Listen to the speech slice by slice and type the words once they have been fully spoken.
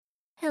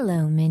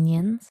Hello,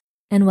 minions,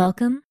 and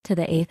welcome to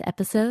the 8th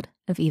episode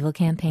of Evil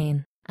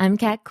Campaign. I'm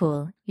Cat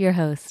Cool, your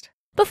host.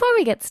 Before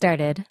we get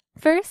started,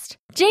 first,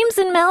 James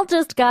and Mel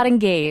just got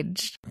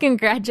engaged.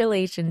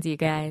 Congratulations, you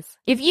guys.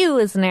 If you,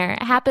 listener,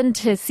 happen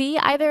to see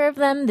either of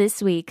them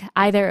this week,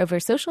 either over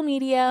social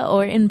media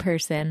or in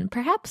person,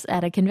 perhaps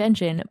at a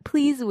convention,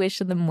 please wish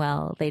them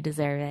well. They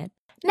deserve it.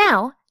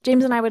 Now,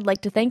 James and I would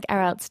like to thank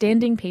our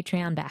outstanding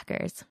Patreon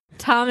backers.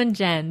 Tom and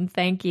Jen,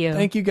 thank you.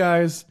 Thank you,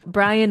 guys.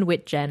 Brian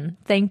Whitgen,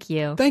 thank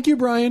you. Thank you,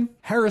 Brian.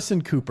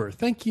 Harrison Cooper,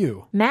 thank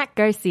you. Matt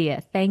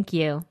Garcia, thank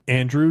you.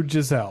 Andrew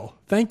Giselle,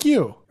 thank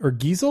you. Or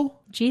Giesel?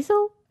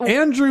 Giesel?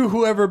 Andrew,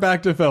 whoever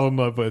Bacta fell in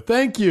love with,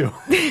 thank you.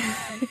 Thank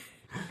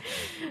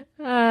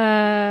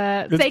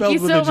you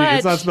so much.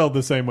 It's not spelled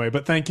the same way,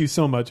 but thank you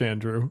so much,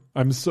 Andrew.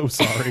 I'm so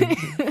sorry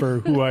for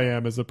who I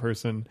am as a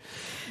person.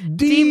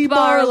 D.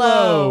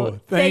 Barlow,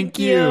 thank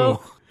you.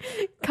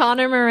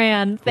 Connor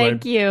Moran,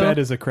 thank you. That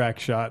is a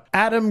crack shot.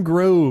 Adam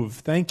Grove,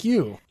 thank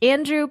you.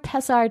 Andrew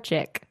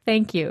Pesarchik,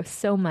 thank you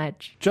so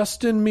much.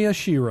 Justin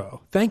Miyashiro,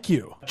 thank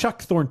you.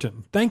 Chuck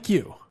Thornton, thank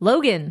you.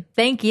 Logan,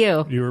 thank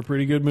you. You were a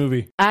pretty good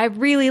movie. I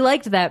really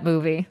liked that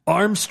movie.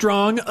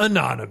 Armstrong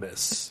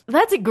Anonymous.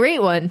 That's a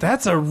great one.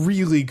 That's a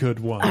really good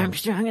one.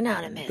 Armstrong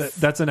Anonymous.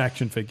 That's an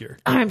action figure.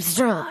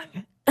 Armstrong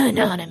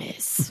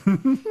Anonymous.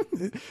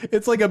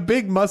 It's like a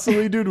big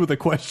muscly dude with a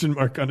question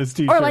mark on his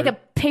t-shirt. Or like a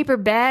paper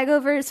bag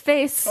over his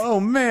face. Oh,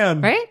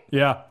 man. Right?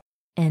 Yeah.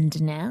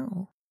 And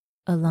now,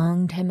 a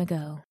long time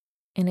ago,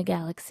 in a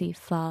galaxy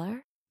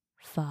far,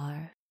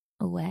 far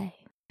away.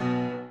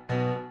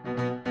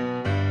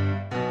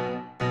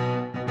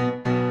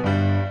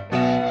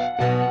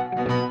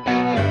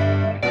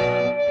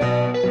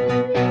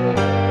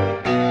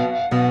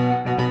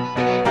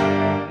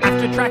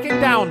 Tracking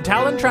down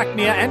Talon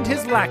Trachnia and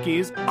his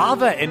lackeys,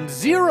 Ava and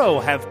Zero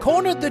have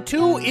cornered the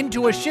two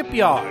into a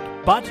shipyard.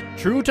 But,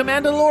 true to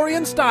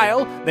Mandalorian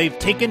style, they've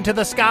taken to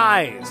the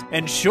skies,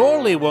 and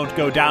surely won't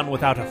go down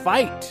without a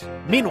fight.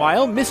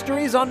 Meanwhile,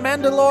 mysteries on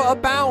Mandalore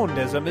abound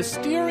as a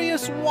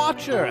mysterious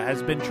watcher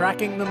has been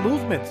tracking the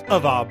movements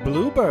of our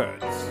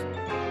bluebirds.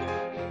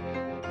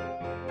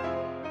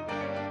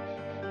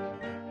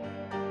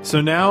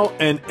 So now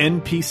an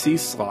NPC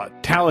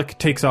slot. Talek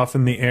takes off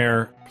in the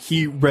air.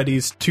 He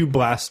readies 2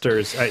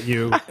 blasters at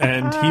you,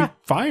 and he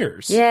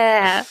fires.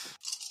 Yeah.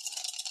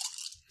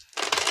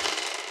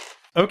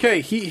 Okay,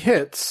 he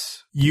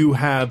hits. You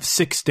have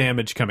 6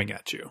 damage coming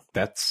at you.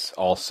 That's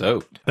all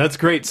soaked. That's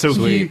great. So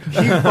he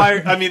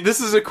fired. I mean,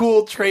 this is a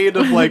cool trade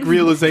of like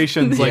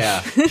realizations.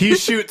 Like he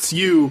shoots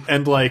you,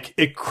 and like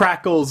it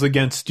crackles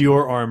against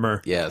your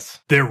armor. Yes,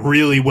 they're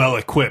really well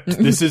equipped.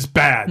 This is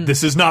bad.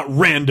 This is not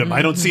random.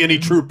 I don't see any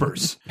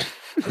troopers.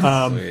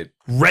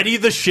 Ready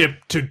the ship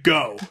to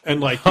go,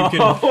 and like you can.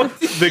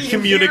 The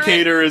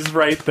communicator is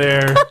right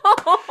there.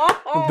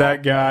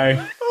 That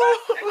guy.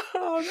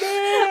 Oh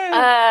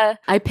man!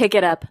 I pick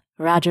it up.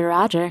 Roger,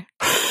 Roger.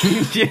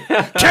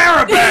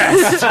 Carabas!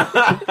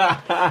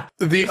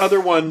 The other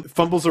one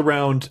fumbles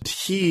around.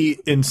 He,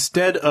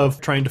 instead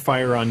of trying to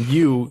fire on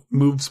you,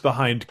 moves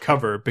behind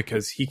cover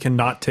because he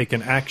cannot take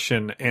an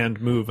action and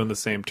move in the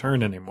same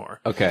turn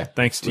anymore. Okay.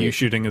 Thanks to you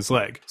shooting his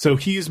leg. So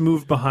he's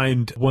moved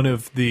behind one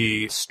of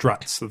the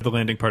struts, the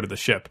landing part of the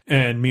ship.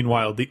 And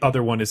meanwhile, the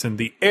other one is in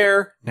the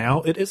air.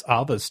 Now it is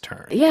Ava's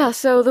turn. Yeah,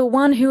 so the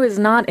one who is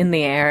not in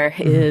the air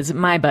is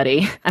my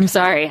buddy. I'm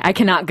sorry, I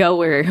cannot go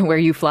where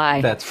you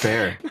fly. That's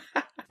fair.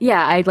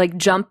 Yeah, I like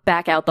jump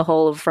back out the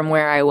hole from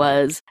where I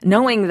was,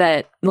 knowing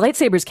that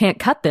lightsabers can't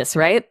cut this,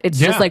 right? It's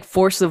just like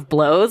force of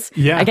blows.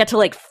 Yeah. I get to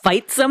like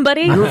fight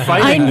somebody.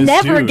 I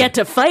never get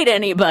to fight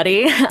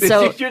anybody.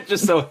 So you're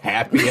just so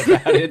happy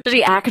about it.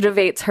 She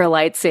activates her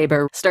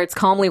lightsaber, starts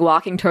calmly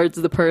walking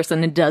towards the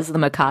person, and does the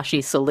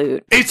Makashi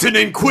salute. It's an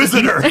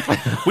Inquisitor!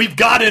 We've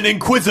got an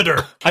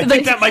Inquisitor! I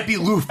think that might be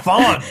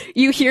Lufan!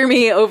 You hear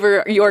me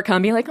over your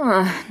comm being like,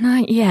 oh,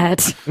 not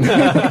yet.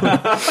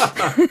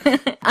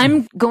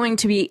 I'm going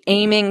to be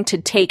aiming to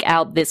take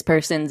out this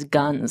person's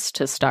guns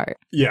to start.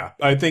 Yeah,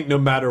 I think no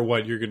matter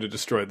what, you're going to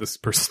destroy this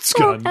person's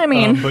gun. I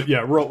mean... but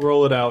yeah,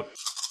 roll it out.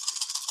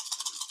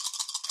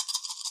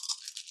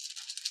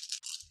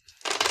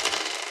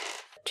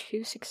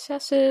 Two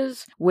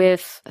successes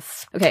with,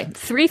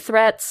 3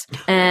 threats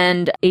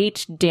and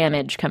 8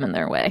 damage coming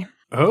their way.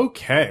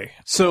 Okay.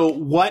 So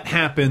what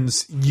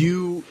happens?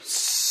 You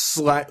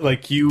jump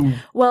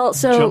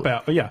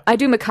out. Oh, yeah. I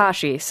do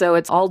Makashi, so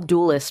it's all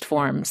duelist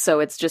forms. So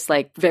it's just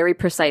like very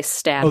precise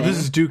stabbing. Oh, this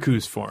is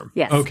Dooku's form.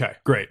 Yes. Okay,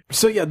 great.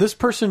 So yeah, this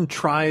person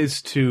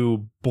tries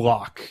to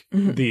block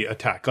the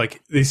attack.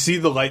 Like they see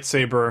the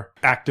lightsaber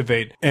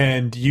activate,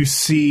 and you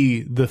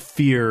see the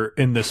fear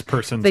in this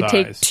person's eyes.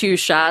 They take 2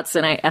 shots,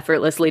 and I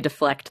effortlessly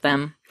deflect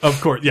them. Of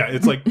course, yeah.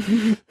 It's like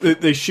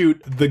they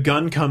shoot, the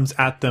gun comes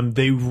at them,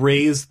 they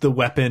raise the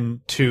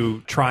weapon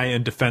to try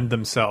and defend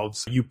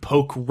themselves. You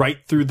poke right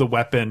through the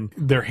weapon,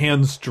 their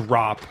hands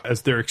drop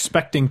as they're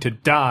expecting to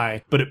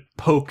die, but it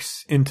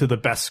pokes into the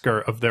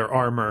Beskar of their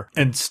armor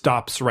and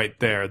stops right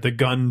there. The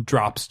gun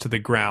drops to the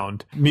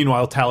ground.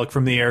 Meanwhile, Talik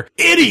from the air,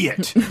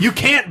 idiot! You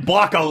can't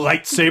block a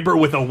lightsaber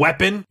with a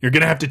weapon! You're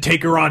gonna have to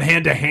take her on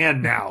hand to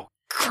hand now.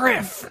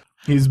 Criff!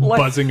 He's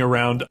buzzing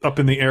around up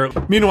in the air.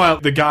 Meanwhile,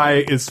 the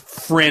guy is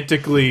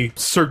frantically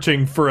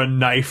searching for a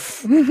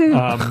knife.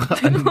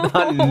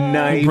 A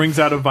knife. Brings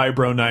out a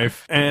vibro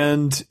knife.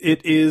 And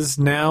it is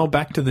now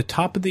back to the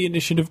top of the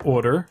initiative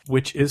order,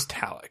 which is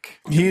Talik.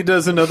 He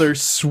does another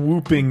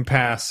swooping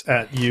pass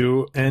at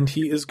you, and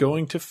he is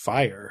going to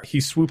fire.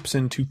 He swoops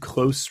into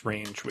close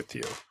range with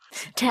you.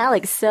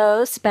 Talik's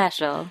so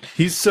special.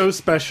 He's so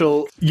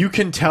special. You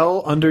can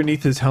tell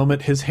underneath his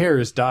helmet, his hair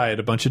is dyed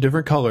a bunch of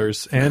different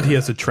colors, and he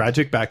has a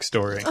tragic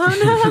backstory.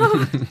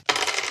 Oh, no.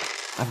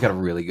 I've got a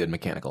really good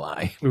mechanical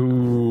eye.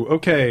 Ooh,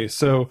 okay.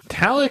 So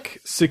Talik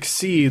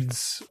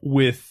succeeds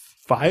with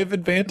 5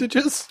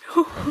 advantages,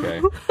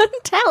 Okay.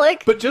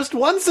 Talik. but just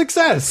 1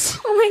 success.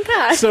 Oh my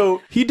god.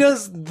 So he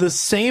does the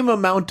same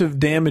amount of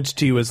damage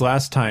to you as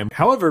last time.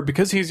 However,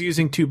 because he's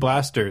using 2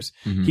 blasters,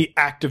 he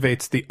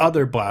activates the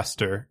other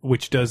blaster,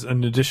 which does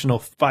an additional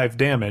 5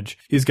 damage.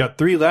 He's got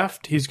 3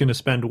 left. He's going to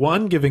spend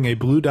 1 giving a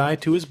blue die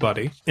to his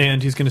buddy,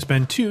 and he's going to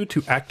spend 2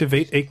 to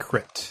activate a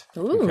crit.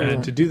 Ooh.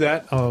 And to do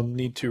that, I'll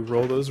need to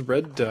roll those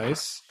red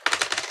dice.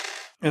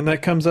 And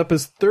that comes up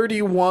as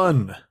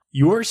 31.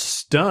 You're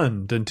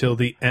stunned until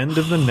the end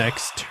of the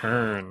next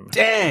turn.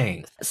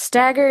 Dang.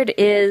 Staggered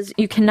is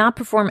you cannot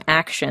perform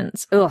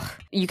actions. Ugh.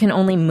 You can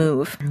only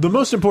move. The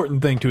most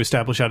important thing to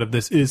establish out of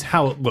this is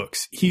how it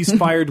looks. He's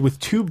fired with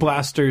 2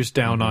 blasters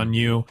down on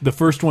you. The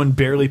first one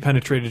barely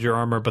penetrated your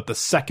armor, but the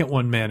second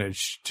one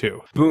managed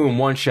to. Boom,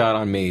 1 shot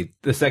on me.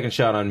 The second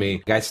shot on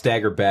me. Guy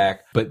stagger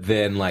back, but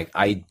then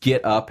I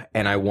get up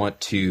and I want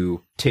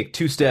to take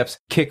 2 steps,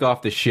 kick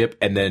off the ship,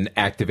 and then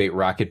activate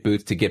rocket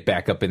boots to get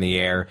back up in the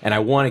air. And I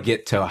want to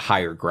get to a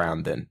higher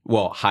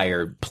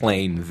higher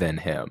plane than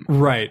him.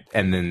 Right.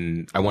 And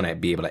then I want to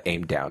be able to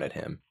aim down at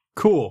him.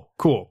 Cool.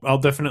 I'll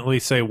definitely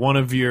say one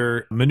of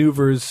your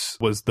maneuvers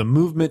was the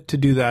movement to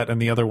do that,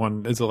 and the other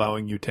one is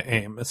allowing you to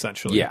aim,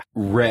 essentially. Yeah.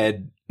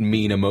 Red,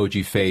 mean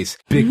emoji face.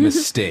 Big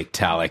mistake,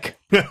 Talik.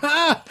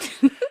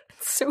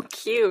 So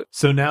cute.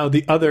 So now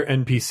the other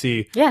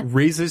NPC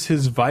raises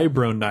his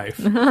vibro knife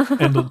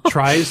and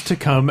tries to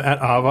come at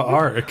Ava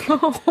Arik.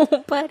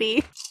 Oh,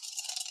 buddy.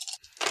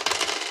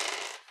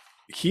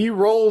 He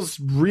rolls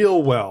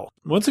real well.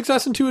 1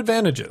 success and 2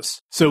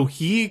 advantages. So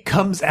he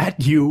comes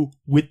at you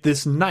with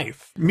this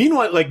knife.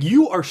 Meanwhile,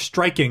 you are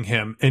striking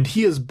him, and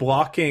he is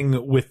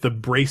blocking with the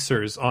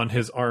bracers on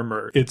his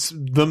armor. It's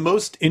the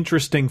most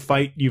interesting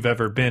fight you've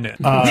ever been in.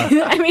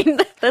 I mean,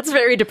 that's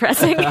very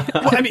depressing.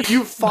 Well,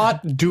 you've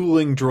fought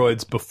dueling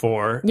droids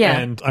before,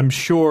 and I'm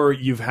sure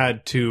you've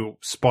had to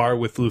spar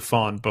with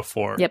Lufon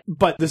before. Yep.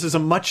 But this is a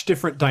much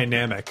different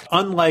dynamic.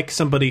 Unlike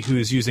somebody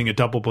who's using a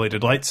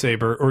double-bladed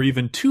lightsaber, or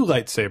even 2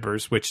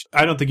 lightsabers, which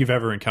I don't think you've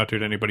ever encountered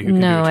anybody who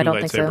can do a 2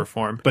 lightsaber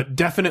form, but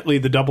definitely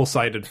the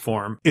double-sided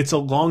form. It's a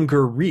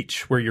longer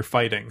reach where you're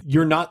fighting.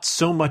 You're not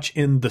so much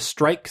in the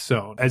strike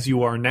zone as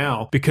you are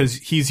now because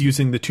he's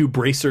using the 2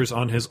 bracers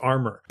on his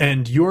armor,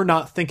 and you're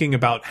not thinking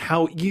about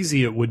how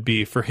easy it would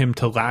be for him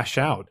to lash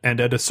out. And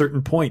at a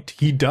certain point,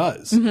 he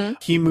does.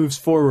 He moves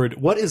forward.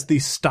 What is the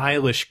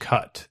stylish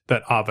cut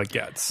that Ava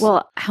gets?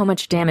 Well, how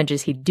much damage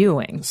is he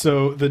doing?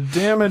 So the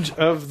damage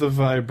of the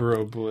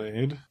vibro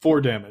blade,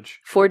 4 damage.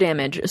 4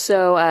 damage.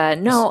 So,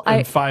 no,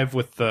 and 5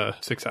 with the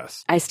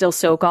success. I still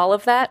soak all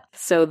of that.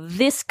 So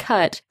this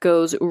cut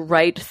goes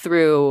right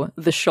through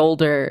the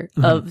shoulder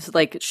of,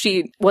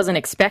 she wasn't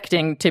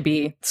expecting to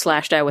be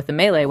slashed out with a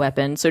melee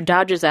weapon, so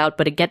dodges out,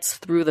 but it gets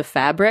through the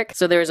fabric.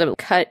 So there's a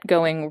cut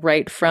going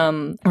right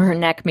from her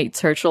neck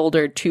meets her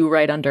shoulder to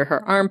right under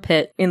her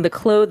armpit in the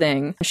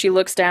clothing. She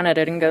looks down at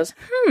it and goes,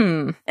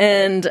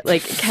 and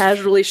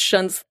casually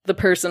shunts the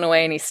person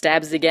away, and he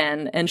stabs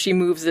again, and she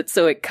moves it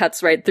so it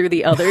cuts right through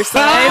the other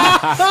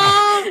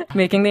side,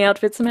 making the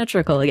outfit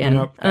symmetrical again.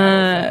 Yep.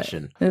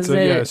 Fashion.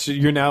 So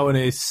you're now in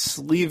a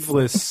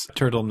sleeveless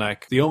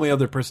turtleneck. The only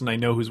other person I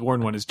know who's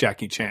worn one is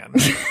Jackie Chan.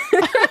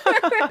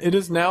 It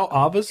is now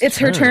Ava's turn. It's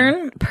her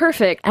turn.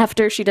 Perfect.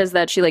 After she does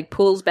that, she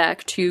pulls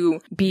back to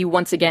be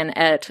once again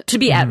at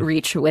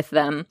reach with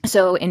them.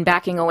 So in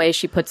backing away,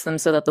 she puts them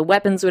so that the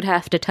weapons would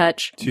have to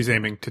touch. She's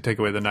aiming to take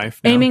away the knife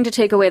now. Aiming to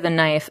take away the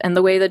knife, and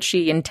the way that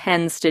she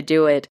intends to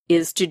do it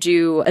is to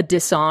do a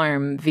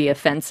disarm via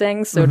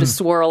fencing, so to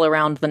swirl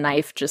around the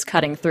knife, just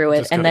cutting through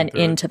it, and then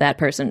into that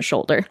person's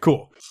shoulder.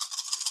 Cool.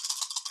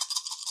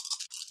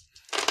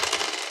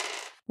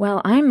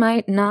 Well, I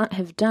might not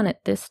have done it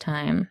this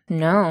time.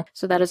 No.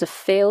 So that is a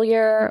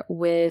failure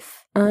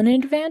with an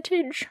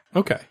advantage.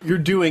 Okay. You're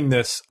doing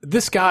this.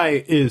 This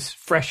guy is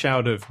fresh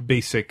out of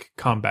basic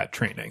combat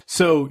training.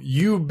 So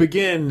you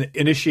begin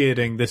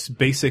initiating this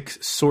basic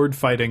sword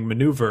fighting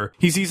maneuver.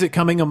 He sees it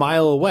coming a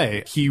mile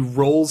away. He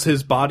rolls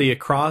his body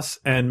across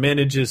and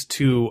manages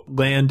to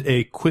land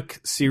a quick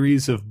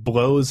series of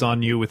blows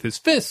on you with his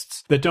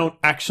fists that don't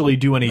actually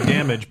do any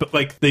damage, but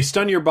like they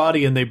stun your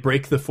body and they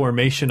break the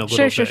formation a little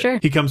bit. Sure.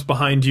 He comes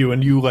behind you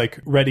and you like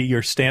ready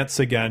your stance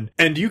again.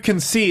 And you can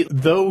see,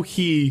 though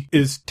he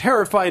is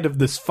terrified of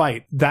this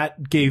fight,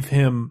 that gave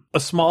him a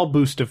small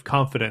boost of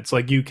confidence.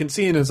 Like you can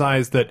see in his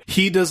eyes that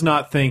he does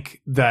not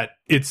think that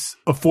it's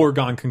a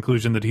foregone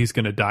conclusion that he's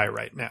going to die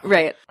right now.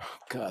 Right.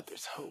 God,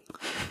 there's hope.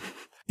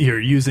 You're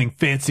using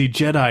fancy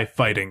Jedi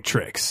fighting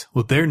tricks.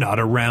 Well, they're not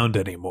around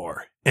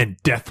anymore. And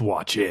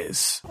Deathwatch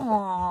is.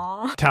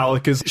 Aww.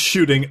 Talik is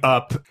shooting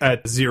up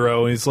at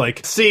Zero. He's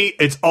like, see,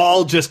 it's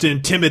all just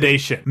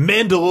intimidation.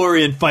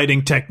 Mandalorian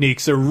fighting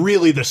techniques are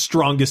really the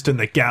strongest in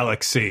the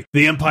galaxy.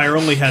 The Empire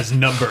only has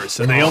numbers,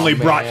 and they only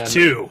brought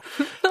 2.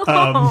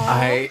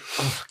 Oh,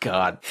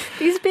 God.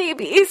 These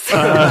babies.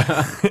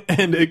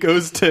 And it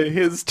goes to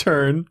his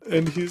turn,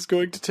 and he's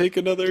going to take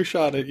another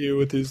shot at you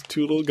with his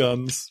 2 little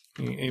guns.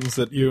 He aims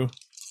at you.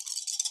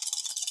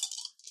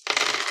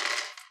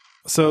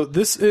 So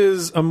this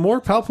is a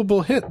more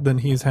palpable hit than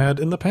he's had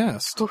in the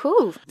past.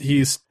 Woohoo.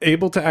 He's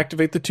able to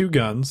activate the 2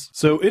 guns.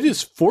 So it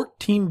is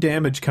 14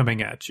 damage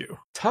coming at you.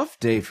 Tough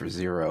day for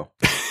Zero.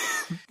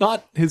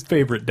 Not his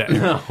favorite day.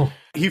 No.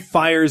 He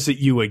fires at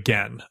you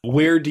again.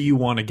 Where do you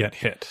want to get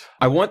hit?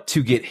 I want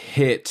to get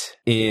hit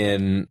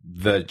in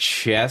the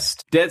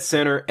chest, dead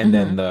center, and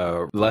then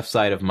the left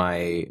side of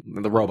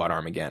the robot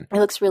arm again. It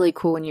looks really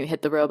cool when you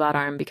hit the robot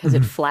arm because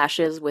it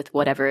flashes with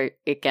whatever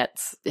it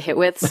gets hit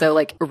with. So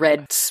like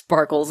red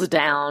sparkles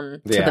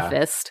down to the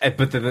fist.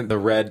 But then the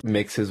red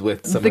mixes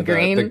with some The of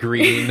green. the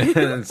green.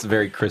 It's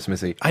very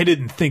Christmassy. I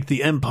didn't think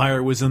the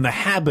Empire was in the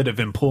habit of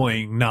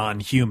employing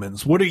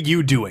non-humans. What are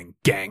you doing,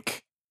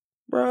 Gank?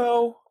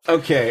 Bro.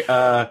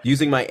 Okay,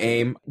 using my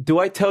aim, do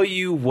I tell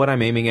you what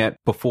I'm aiming at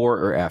before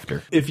or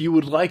after? If you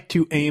would like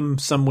to aim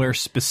somewhere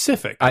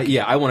specific.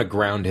 I want to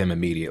ground him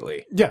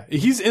immediately. Yeah,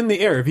 he's in the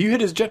air. If you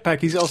hit his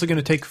jetpack, he's also going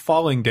to take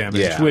falling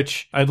damage,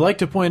 which I'd like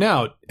to point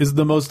out is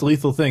the most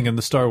lethal thing in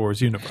the Star Wars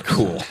universe.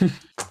 Cool.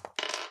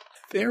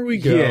 There we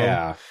go.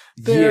 Yeah.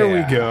 There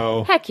we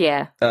go. Heck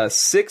yeah.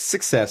 6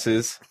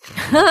 successes.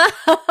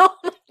 Oh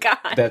my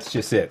god. That's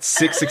just it.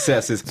 6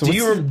 successes. So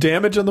what's the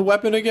damage on the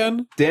weapon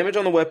again? Damage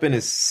on the weapon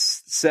is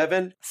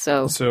 7.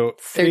 So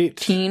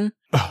 13.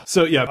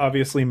 So yeah,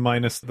 obviously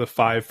minus the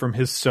 5 from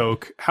his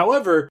soak.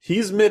 However,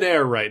 he's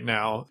midair right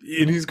now,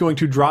 and he's going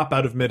to drop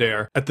out of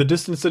midair. At the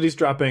distance that he's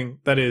dropping,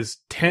 that is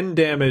 10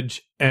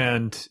 damage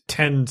and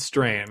 10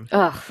 strain.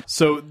 Ugh.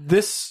 So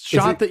this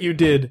shot that you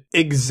did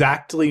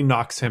exactly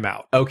knocks him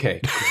out.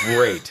 Okay,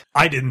 great.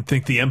 I didn't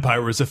think the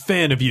Empire was a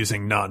fan of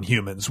using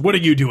non-humans. What are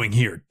you doing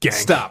here, Gank?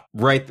 Stop.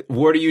 Right.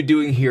 What are you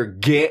doing here?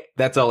 Get.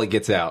 That's all he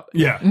gets out.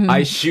 Yeah.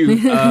 I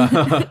shoot.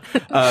 I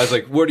was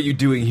like, what are you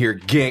doing here?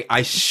 Gang.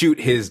 I shoot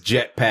his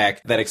jetpack,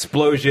 that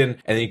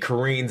explosion, and he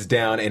careens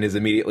down and is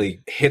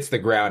immediately hits the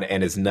ground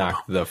and is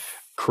knocked the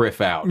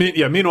criff out.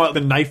 Meanwhile, the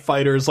knife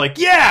fighter is like,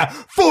 yeah,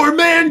 for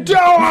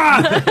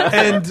Mandoa!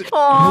 And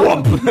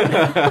whoop.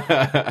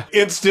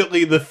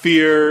 Instantly, the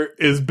fear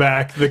is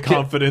back. The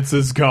confidence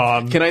is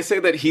gone. Can I say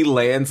that he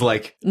lands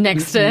like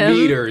next to him?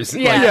 Meters.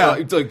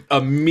 Yeah. Like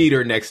a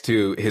meter next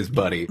to his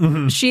buddy.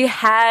 Mm-hmm. She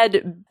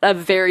had a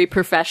very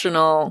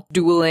professional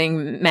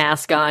dueling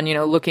mask on,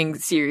 looking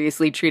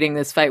seriously, treating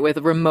this fight with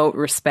remote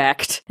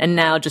respect. And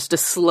now just a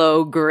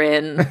slow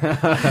grin.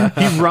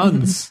 He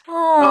runs.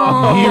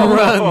 Aww. He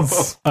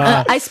runs.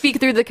 I speak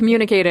through the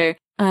communicator.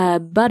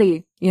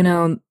 Buddy,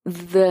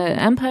 the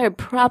Empire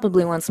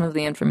probably wants some of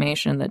the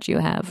information that you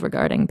have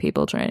regarding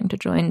people trying to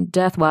join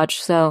Deathwatch,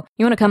 so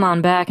you want to come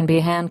on back and be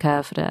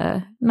handcuffed.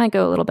 Might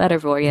go a little better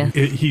for you.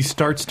 He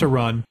starts to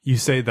run. You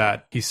say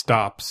that. He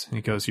stops. And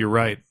he goes, you're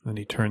right. Then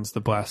he turns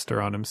the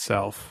blaster on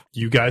himself.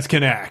 You guys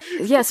can act.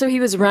 Yeah, so he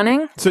was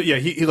running? So yeah,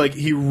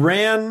 he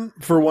ran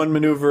for one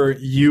maneuver.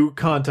 You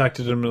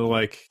contacted him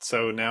and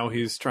so now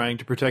he's trying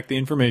to protect the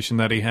information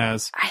that he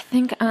has. I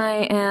think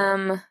I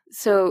am...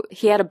 So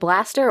he had a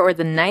blaster or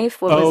the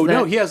knife? What was that?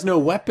 No, he has no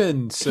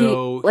weapon.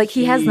 So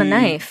he has the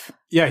knife.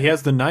 Yeah, he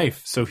has the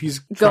knife. So he's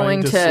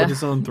going to slit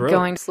his own throat.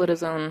 Going to slit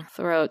his own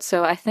throat.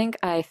 So I think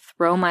I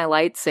throw my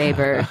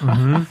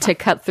lightsaber to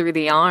cut through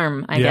the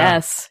arm, I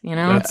guess.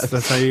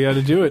 That's how you got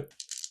to do it.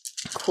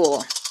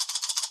 Cool.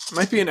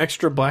 Might be an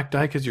extra black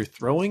die because you're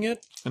throwing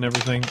it and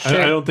everything.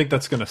 Sure. I don't think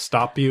that's going to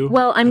stop you.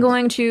 Well, I'm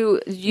going to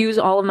use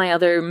all of my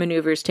other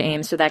maneuvers to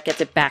aim, so that gets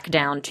it back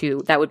down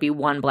to, that would be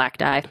 1 black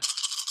die.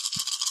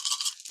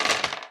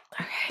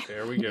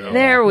 There we go.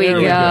 There we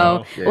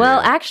go. Yeah. Well,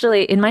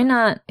 actually, it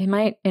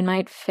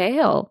might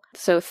fail.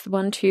 So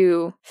 1,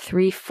 2,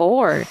 3,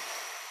 4.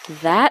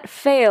 That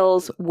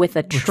fails with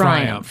a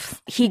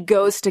triumph. He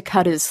goes to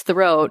cut his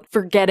throat,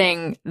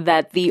 forgetting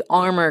that the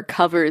armor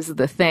covers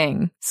the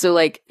thing. So,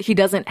 like, he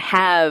doesn't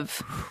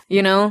have,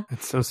 you know?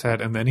 It's so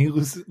sad. And then he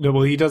loses. No,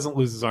 well, he doesn't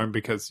lose his arm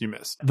because you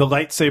missed. The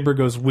lightsaber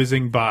goes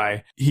whizzing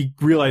by. He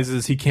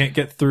realizes he can't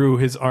get through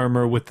his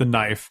armor with the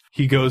knife.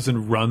 He goes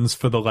and runs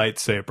for the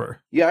lightsaber.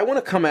 Yeah, I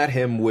want to come at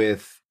him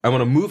with... I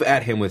want to move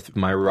at him with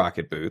my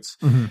rocket boots,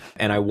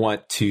 and I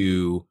want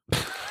to...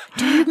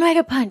 Do your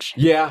Mega Punch.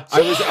 Yeah,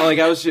 I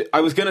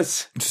was gonna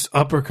just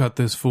uppercut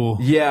this fool.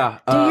 Yeah,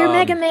 do your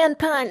Mega Man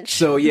punch.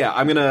 So yeah,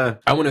 I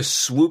want to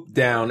swoop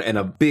down in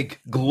a big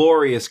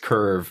glorious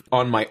curve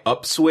on my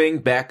upswing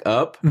back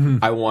up.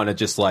 I want to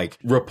just like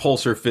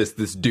repulsor fist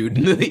this dude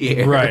into the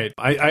air. Right.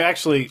 I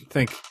actually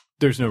think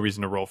there's no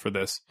reason to roll for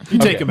this. You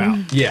take him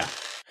out. Yeah.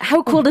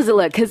 How cool does it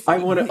look? Because I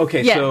want to.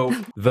 Okay, so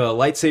the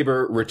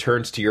lightsaber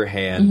returns to your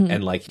hand,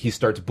 and like he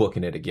starts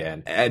booking it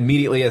again.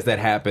 Immediately as that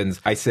happens,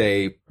 I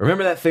say,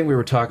 "Remember that thing we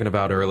were talking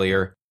about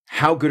earlier?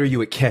 How good are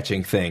you at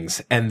catching things?"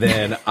 And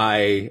then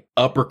I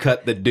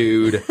uppercut the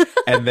dude,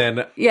 and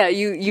then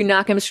you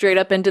knock him straight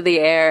up into the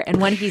air, and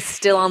when he's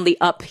still on the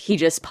up, he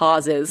just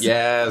pauses.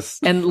 Yes,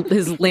 and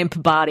his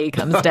limp body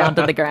comes down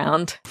to the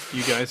ground.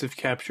 You guys have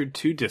captured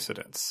 2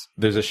 dissidents.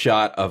 There's a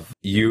shot of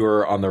you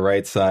are on the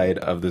right side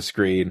of the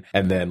screen,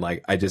 and then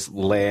like I just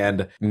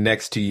land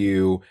next to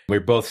you. We're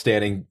both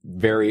standing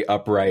very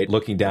upright,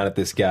 looking down at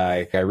this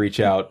guy. I reach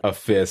out a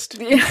fist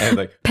and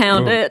like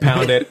pound it,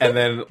 and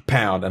then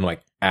pound. I'm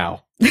like,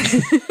 ow.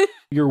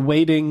 You're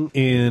waiting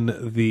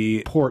in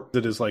the port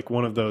that is like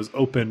one of those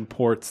open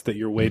ports that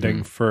you're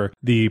waiting for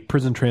the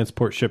prison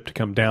transport ship to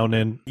come down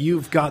in.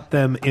 You've got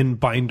them in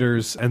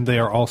binders, and they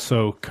are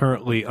also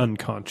currently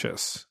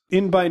unconscious.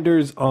 In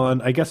binders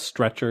on, I guess,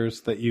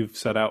 stretchers that you've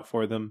set out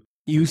for them.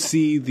 You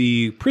see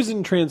the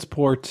prison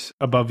transport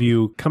above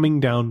you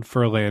coming down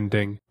for a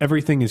landing.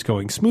 Everything is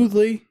going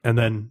smoothly, and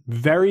then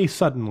very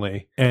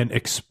suddenly, an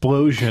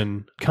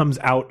explosion comes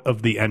out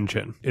of the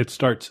engine. It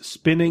starts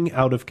spinning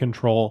out of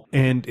control,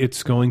 and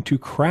it's going to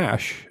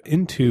crash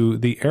into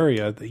the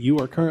area that you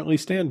are currently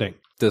standing.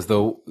 Does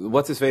the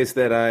what's-his-face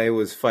that I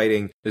was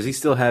fighting, does he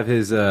still have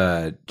his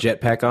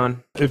jetpack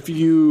on? If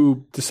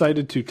you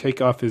decided to take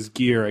off his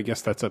gear, I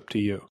guess that's up to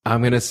you.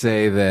 I'm going to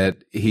say that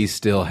he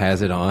still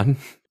has it on.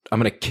 I'm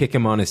going to kick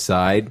him on his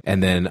side,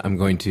 and then I'm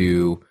going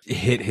to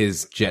hit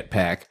his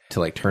jetpack to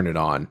like turn it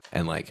on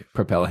and like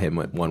propel him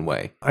one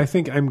way. I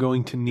think I'm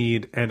going to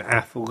need an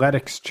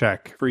athletics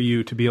check for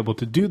you to be able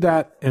to do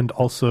that and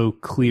also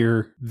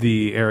clear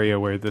the area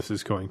where this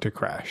is going to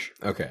crash.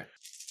 Okay.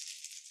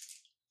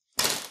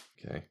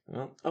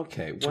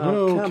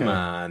 Come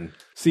on.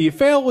 So you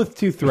fail with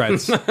 2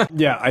 threats.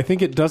 Yeah, I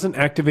think it doesn't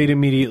activate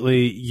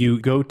immediately.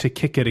 You go to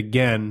kick it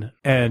again,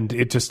 and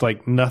it just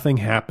like nothing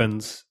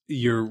happens.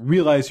 You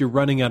realize you're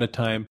running out of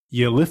time.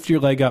 You lift your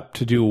leg up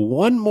to do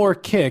one more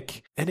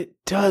kick, and it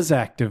does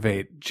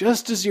activate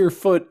just as your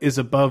foot is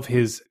above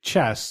his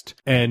chest,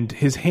 and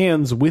his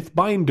hands with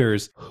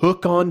binders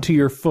hook onto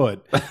your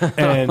foot.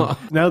 And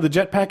now the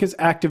jetpack is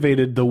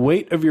activated. The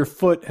weight of your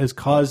foot has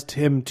caused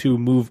him to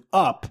move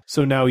up.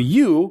 So now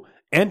you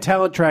and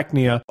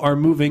Talantrachnia are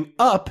moving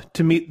up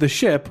to meet the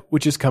ship,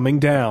 which is coming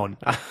down.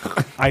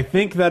 I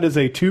think that is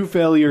a 2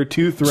 failure,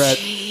 2 threat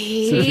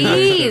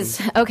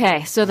situation.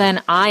 Okay, so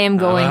then I am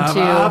going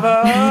to...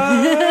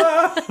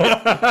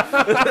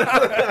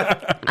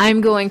 I'm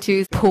going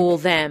to pull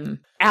them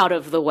out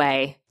of the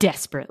way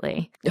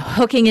desperately.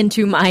 Hooking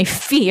into my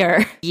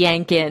fear.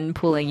 Yankin,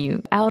 pulling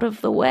you out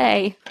of the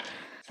way.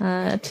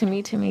 To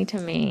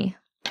me.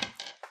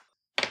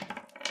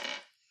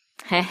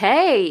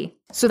 Hey.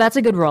 So that's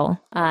a good roll.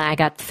 I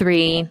got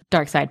 3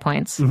 dark side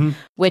points,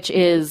 which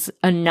is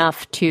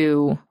enough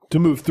to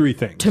move 3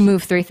 things. To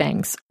move 3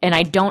 things. And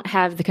I don't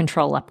have the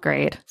control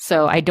upgrade.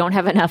 So I don't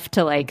have enough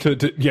to like...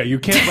 you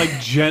can't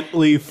like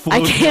gently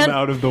float them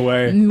out of the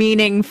way.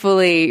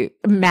 Meaningfully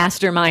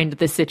mastermind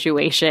the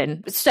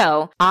situation.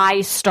 So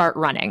I start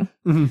running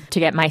to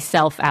get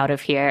myself out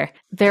of here.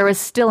 There was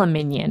still a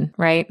minion,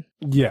 right?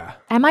 Yeah.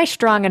 Am I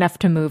strong enough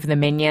to move the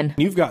minion?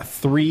 You've got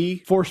 3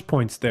 force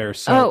points there.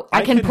 So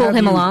I can pull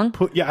him along?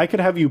 I could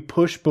have you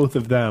push both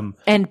of them.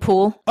 And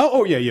pull?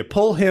 Oh, yeah. You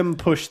pull him,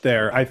 push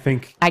there. I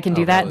think I can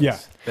do that? Yeah.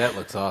 That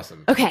looks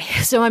awesome. Okay,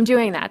 so I'm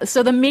doing that.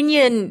 So the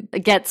minion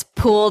gets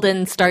pulled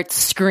and starts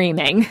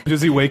screaming.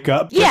 Does he wake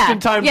up? Yeah. Just in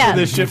time for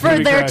this ship to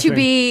be there crashing. to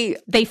be,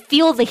 they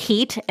feel the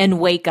heat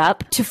and wake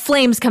up to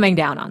flames coming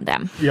down on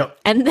them. Yep.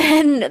 And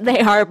then they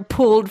are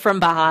pulled from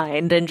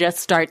behind and just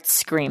start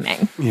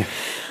screaming. Yeah.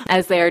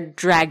 As they are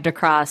dragged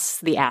across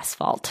the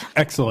asphalt.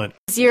 Excellent.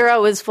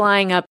 Zero is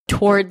flying up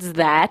towards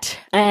that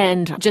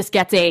and just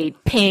gets a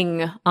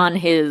ping on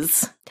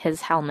his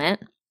helmet.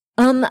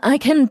 I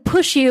can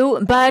push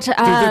you, but do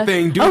the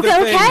thing.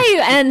 Okay,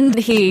 and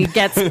he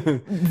gets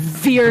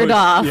veered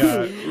off.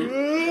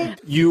 Yeah.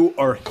 You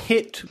are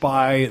hit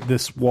by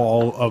this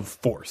wall of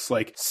force,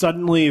 like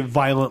suddenly,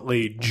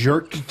 violently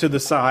jerked to the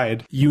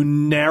side. You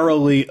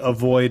narrowly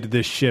avoid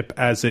this ship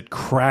as it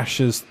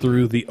crashes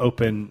through the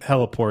open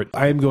heliport.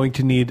 I am going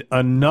to need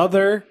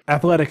another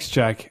athletics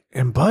check.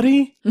 And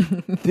buddy,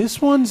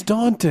 this one's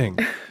daunting.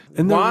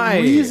 And the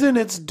reason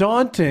it's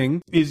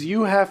daunting is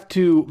you have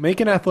to make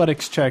an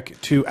athletics check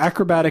to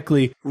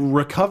acrobatically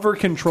recover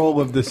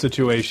control of the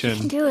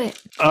situation. Do it.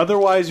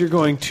 Otherwise, you're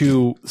going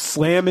to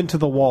slam into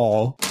the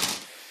wall.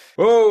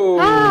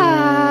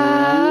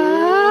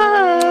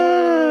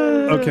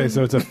 Okay,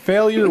 so it's a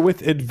failure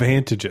with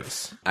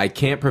advantages. I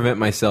can't prevent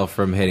myself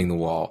from hitting the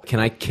wall. Can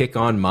I kick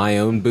on my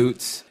own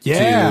boots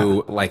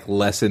to like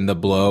lessen the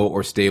blow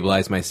or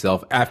stabilize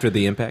myself after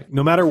the impact?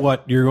 No matter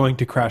what, you're going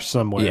to crash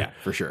somewhere. Yeah,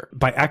 for sure.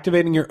 By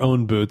activating your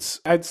own boots,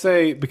 I'd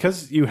say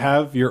because you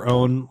have your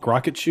own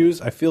rocket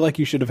shoes, I feel like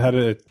you should have had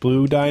a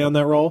blue die on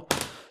that roll.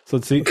 So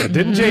let's see. It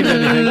didn't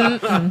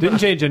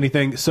change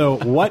anything. So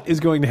what is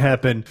going to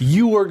happen?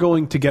 You are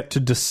going to get to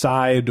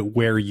decide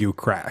where you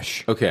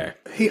crash. Okay.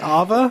 Hey,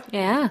 Ava.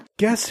 Yeah.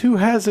 Guess who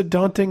has a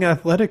daunting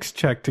athletics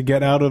check to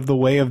get out of the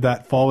way of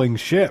that falling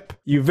ship?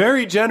 You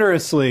very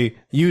generously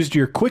used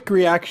your quick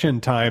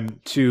reaction time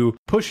to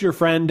push your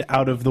friend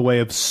out of the way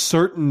of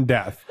certain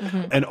death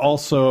and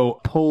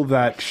also pull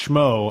that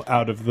schmo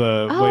out of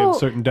the way of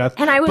certain death.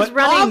 And I was but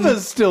running.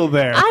 Ava's still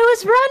there. I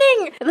was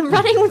running. The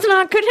running was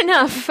not good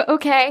enough.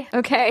 Okay.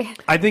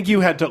 I think you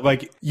had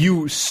to,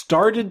 you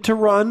started to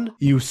run,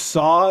 you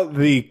saw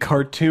the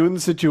cartoon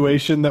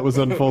situation that was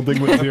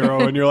unfolding with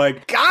Zero, and you're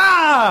like,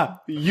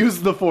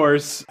 use the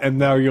force, and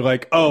now you're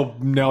like, oh,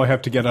 now I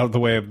have to get out of the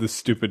way of this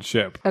stupid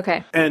ship.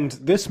 Okay. And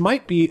this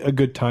might be a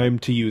good time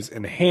to use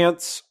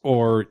Enhance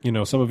or,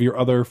 some of your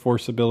other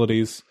force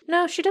abilities.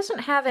 No, she doesn't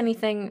have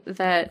anything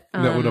that...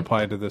 that would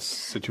apply to this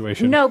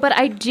situation. No, but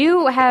I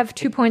do have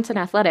 2 points in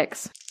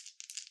athletics.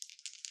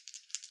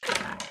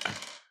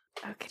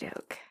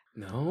 Okey-doke.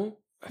 No?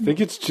 I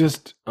think it's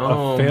just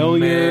a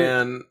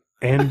failure Man.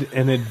 and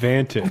an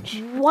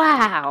advantage.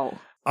 Wow.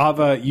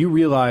 Ava, you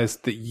realize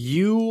that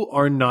you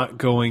are not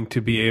going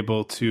to be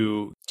able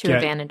to 2 get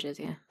advantages,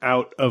 yeah.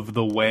 out of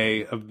the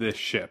way of this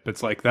ship.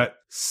 It's like that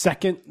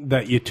second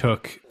that you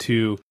took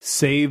to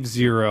save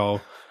Zero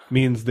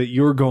means that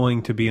you're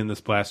going to be in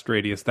this blast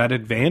radius. That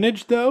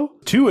advantage, though,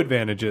 2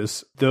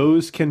 advantages,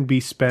 those can be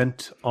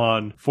spent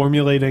on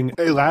formulating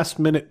a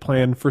last-minute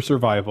plan for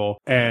survival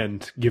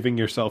and giving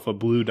yourself a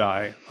blue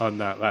die on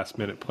that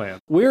last-minute plan.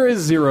 Where is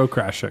Zero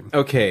crashing?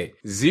 Okay,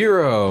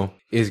 Zero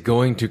is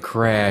going to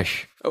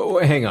crash. Oh,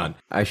 hang on.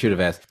 I should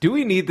have asked. Do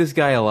we need this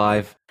guy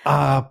alive?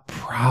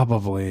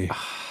 Probably.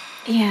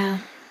 Yeah.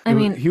 I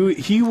mean,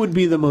 he would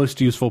be the most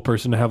useful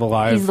person to have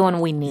alive. he's the one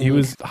we need. He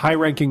was a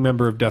high-ranking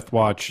member of Death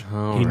Watch.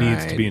 He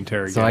needs to be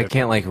interrogated. So I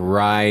can't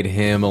ride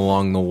him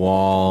along the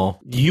wall.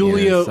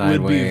 Yulia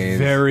would be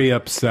very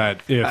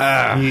upset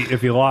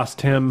if you lost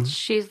him.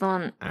 She's the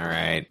one. All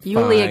right.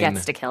 Yulia fine.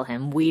 gets to kill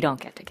him. We don't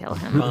get to kill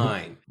him.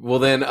 Fine. Well,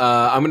 then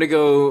I'm going to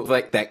go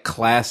like that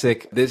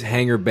classic, this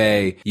hangar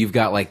bay. You've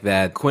got like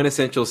that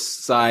quintessential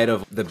side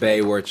of the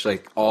bay where it's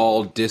like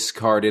all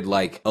discarded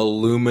like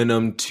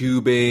aluminum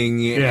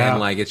tubing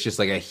and it's just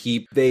like a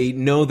heap. They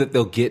know that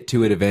they'll get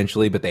to it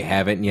eventually, but they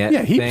haven't yet.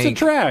 Yeah, heaps of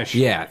trash.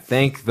 Yeah,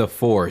 thank the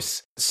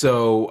Force.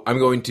 So I'm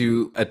going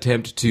to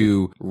attempt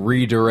to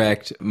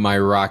redirect my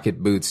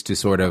rocket boots to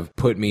sort of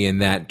put me in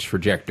that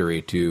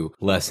trajectory to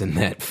lessen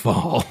that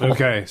fall.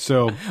 Okay,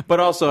 so... But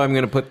also I'm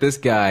going to put this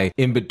guy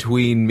in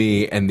between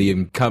me and the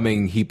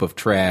incoming heap of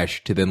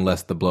trash to then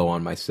lessen the blow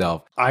on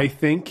myself. I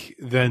think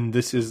then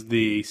this is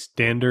the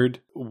standard,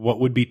 what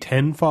would be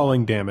 10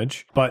 falling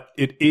damage, but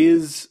it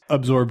is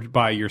absorbed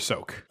by your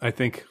soak. I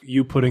think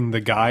you putting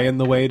the guy in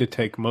the way to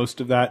take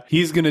most of that,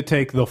 he's going to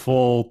take the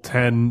full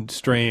 10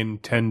 strain,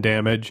 10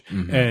 damage,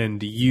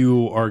 and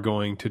you are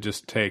going to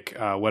just take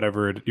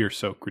whatever your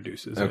soak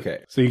reduces.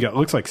 Okay. So you got,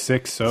 looks like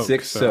 6 soak.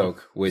 6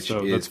 soak, which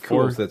is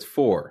 4. That's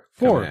 4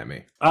 coming at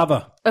me.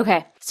 Ava.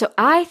 Okay, so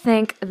I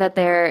think that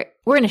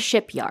we're in a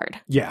shipyard.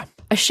 Yeah.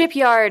 A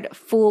shipyard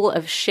full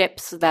of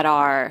ships that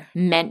are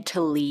meant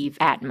to leave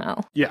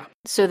Atmo. Yeah.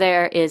 So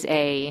there is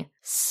a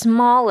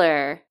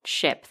smaller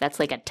ship that's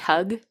like a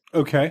tug.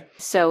 Okay.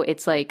 So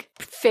it's like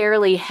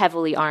fairly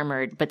heavily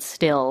armored, but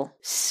still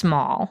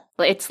small.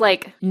 It's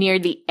like near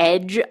the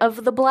edge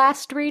of the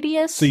blast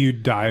radius. So you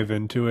dive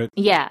into it?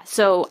 Yeah.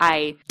 So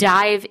I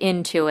dive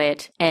into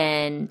it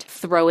and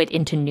throw it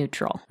into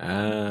neutral.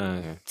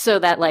 So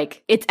that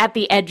it's at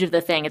the edge of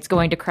the thing. It's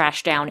going to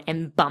crash down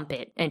and bump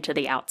it into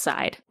the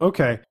outside.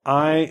 Okay.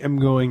 I am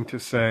going to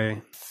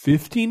say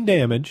 15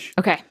 damage.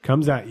 Okay.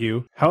 Comes at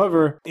you.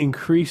 However,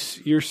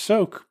 increase your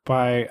soak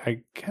by,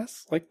 I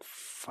guess,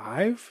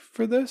 5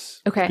 for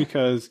this. Okay.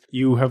 Because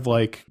you have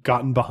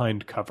gotten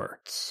behind cover.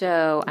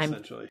 So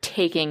I'm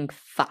taking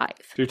 5.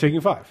 So you're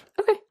taking 5.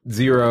 Okay.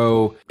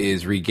 Zero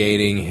is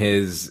regaining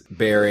his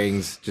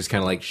bearings, just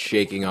kind of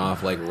shaking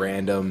off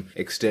random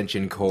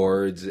extension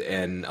cords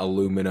and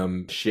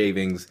aluminum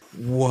shavings.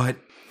 What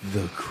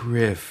the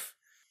criff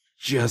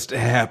just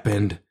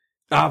happened?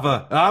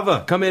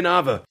 Ava, come in,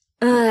 Ava.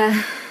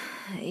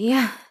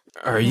 Yeah.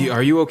 Are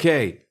you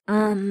okay?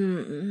 Yeah.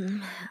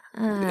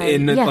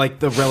 Like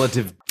the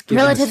relative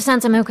Relative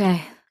sense, I'm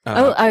okay.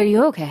 Are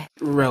you okay?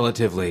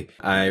 Relatively.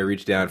 I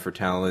reach down for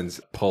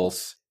Talon's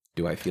pulse.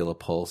 Do I feel a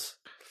pulse?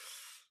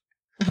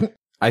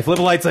 I flip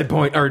a light side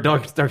point, or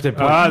dark side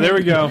point. There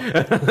we go.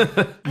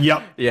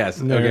 Yep. Yes.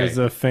 There's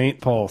Okay. a faint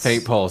pulse.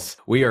 Faint pulse.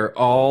 We are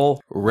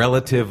all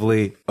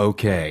relatively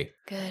okay.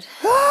 Good.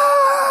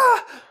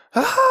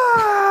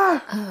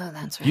 Oh,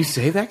 that's right. You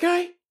save that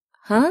guy?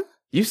 Huh?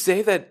 You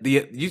say that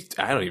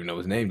I don't even know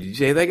his name. Did you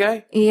say that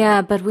guy?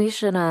 Yeah, but we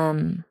should,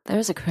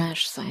 there's a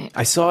crash site.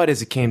 I saw it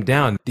as it came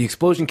down. The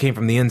explosion came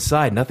from the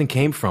inside. Nothing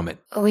came from it.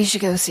 We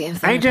should go see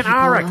if there Agent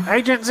are Auric, people.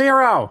 Agent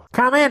Zero,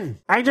 come in.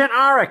 Agent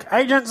Auric,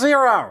 Agent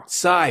Zero.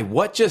 Sai,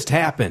 what just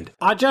happened?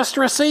 I just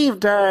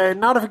received a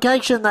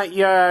notification that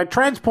your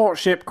transport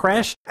ship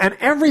crashed, and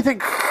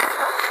everything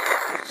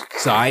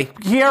Sai?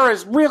 here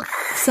is real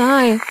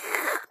Sai.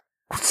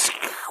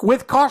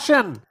 with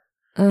caution.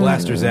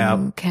 Blaster's out.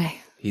 Okay.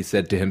 He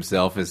said to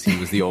himself as he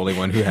was the only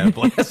one who had a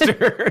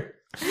blaster.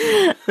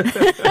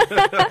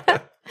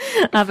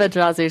 Ava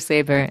draws her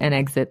saber and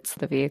exits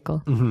the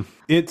vehicle.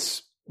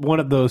 It's one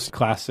of those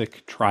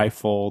classic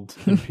trifold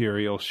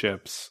Imperial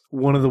ships.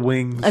 One of the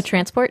wings. A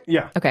transport?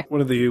 Yeah. Okay. One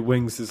of the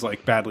wings is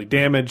like badly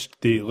damaged.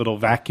 The little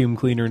vacuum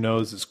cleaner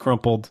nose is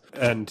crumpled.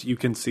 And you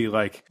can see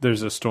like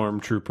there's a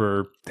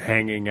stormtrooper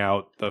hanging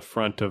out the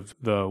front of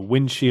the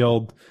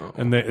windshield.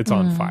 And it's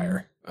on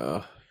fire.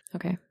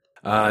 Okay.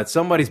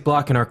 Somebody's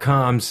blocking our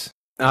comms.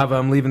 Ava,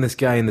 I'm leaving this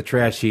guy in the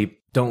trash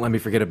heap. Don't let me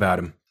forget about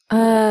him.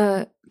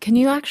 Can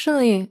you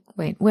actually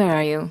wait? Where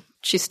are you?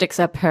 She sticks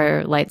up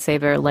her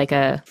lightsaber like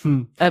a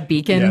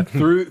beacon. Yeah,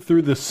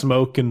 through the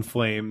smoke and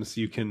flames,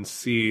 you can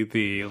see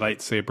the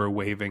lightsaber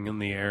waving in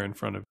the air in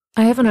front of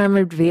I have an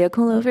armored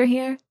vehicle over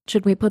here.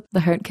 Should we put the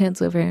hurt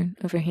kids over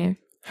here?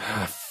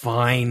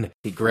 Fine.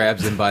 He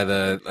grabs him by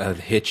the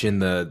hitch in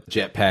the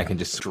jetpack and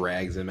just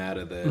drags him out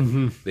of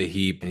the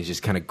heap. And he's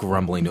just kind of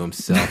grumbling to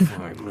himself.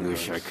 I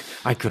wish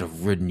I could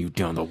have ridden you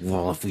down the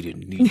wall if we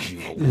didn't need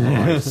you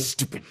alive,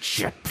 stupid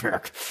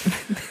jetpack.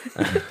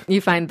 You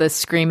find the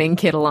screaming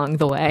kid along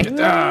the way. The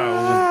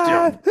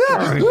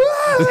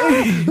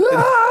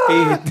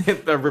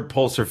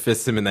repulsor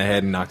fists him in the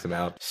head and knocks him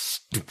out.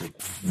 Stupid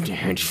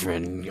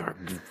henchman. You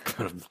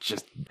could have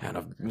just had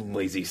a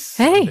lazy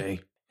Sunday.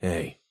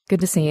 Hey.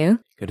 Good to see you.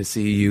 Good to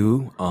see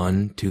you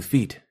on 2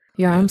 feet.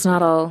 Your arm's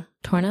not all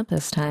torn up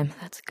this time.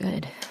 That's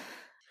good.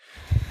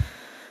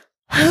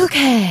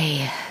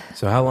 Okay.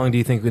 So how long do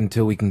you think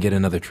until we can get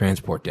another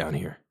transport down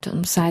here?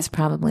 Sai's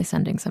probably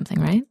sending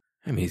something, right?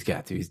 I mean, he's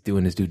got to. He's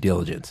doing his due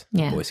diligence.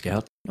 Yeah. Boy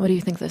Scout. What do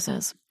you think this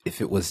is? If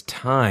it was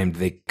timed,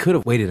 they could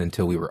have waited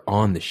until we were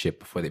on the ship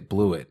before they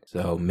blew it.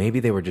 So maybe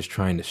they were just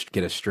trying to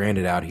get us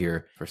stranded out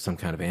here for some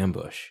kind of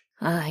ambush.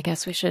 I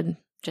guess we should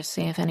just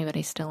see if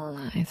anybody's still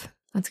alive.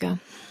 Let's go.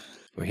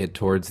 We head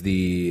towards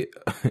the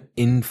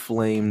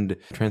inflamed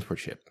transport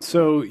ship.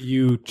 So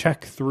you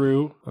check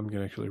through. I'm going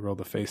to actually roll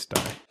the face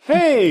die.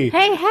 Hey!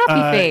 Hey,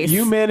 happy face.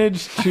 You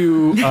managed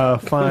to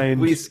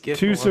find We skipped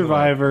 2 along the way.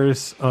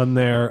 survivors on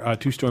there,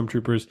 2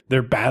 stormtroopers.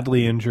 They're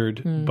badly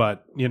injured,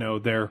 but,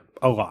 they're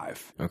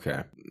alive.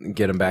 Okay.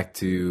 Get them back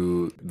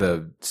to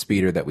the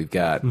speeder that we've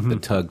got, the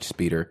tugged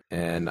speeder,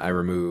 and I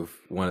remove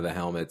one of the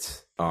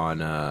helmets on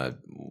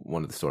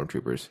one of the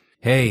stormtroopers.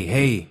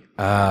 Hey,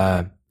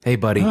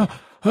 buddy.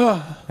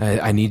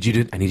 I need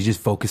you to just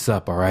focus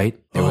up, all right?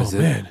 There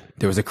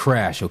was a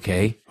crash,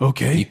 okay?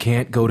 Okay. You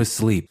can't go to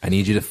sleep. I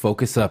need you to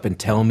focus up and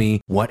tell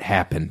me what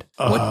happened.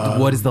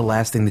 What is the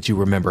last thing that you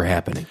remember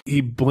happening?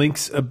 He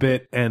blinks a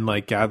bit and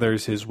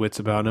gathers his wits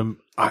about him.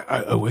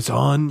 I was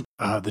on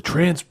the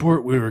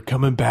transport. We were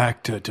coming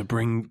back to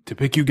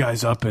pick you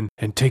guys up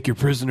and take your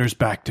prisoners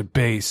back to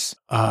base.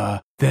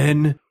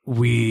 Then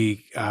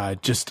we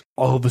just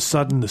all of a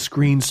sudden the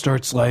screen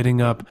starts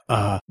lighting up.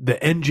 The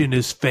engine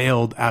is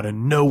failed out of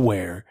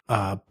nowhere.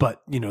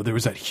 But there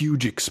was that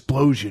huge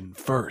explosion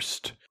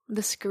first.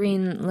 The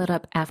screen lit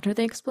up after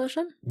the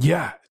explosion?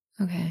 Yeah.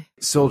 Okay.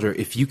 Soldier,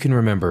 if you can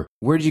remember,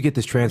 where did you get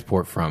this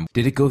transport from?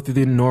 Did it go through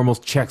the normal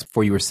checks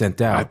before you were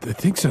sent I out?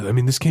 think so. I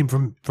mean, this came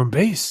from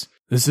base.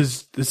 This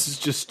is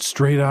just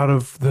straight out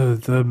of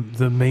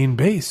the main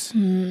base.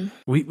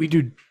 We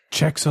do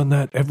checks on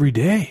that every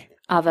day.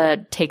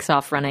 Ava takes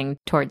off running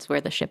towards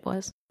where the ship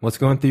was. What's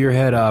going through your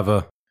head,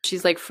 Ava?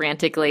 She's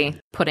frantically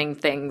putting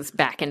things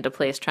back into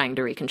place, trying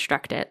to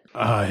reconstruct it.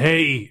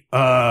 Hey,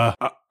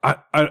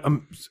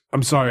 I'm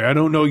sorry. I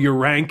don't know your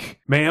rank,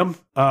 ma'am.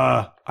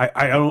 I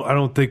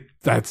don't think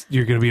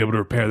you're gonna be able to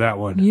repair that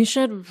one. You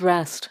should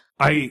rest.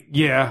 I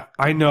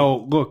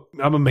know. Look,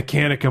 I'm a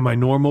mechanic on my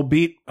normal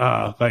beat.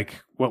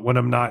 When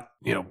I'm not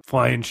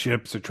flying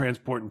ships or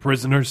transporting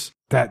prisoners.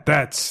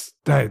 That's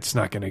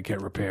not going to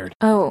get repaired.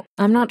 Oh,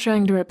 I'm not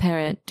trying to repair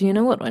it. Do you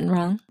know what went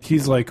wrong?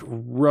 He's like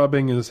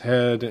rubbing his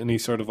head and he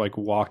sort of like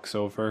walks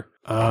over.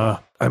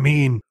 I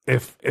mean,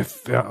 if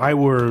I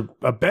were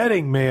a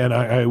betting man,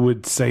 I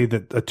would say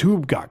that a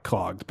tube got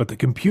clogged, but the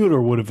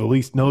computer would have at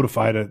least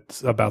notified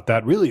us about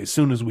that really as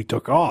soon as we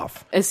took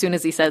off. As soon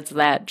as he says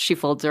that, she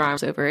folds her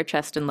arms over her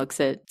chest and looks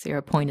at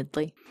Zero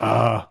pointedly.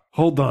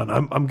 Hold on.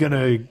 I'm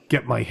gonna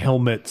get my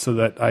helmet so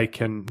that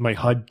my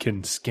HUD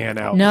can scan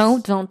out. No,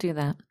 don't do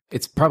that.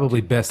 It's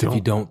probably best if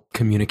you don't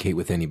communicate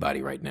with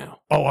anybody right now.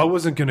 Oh, I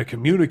wasn't going to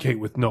communicate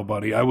with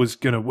nobody. I was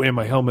going to wear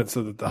my helmet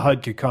so that the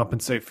HUD could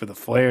compensate for the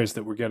flares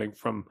that we're getting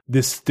from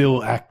this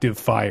still active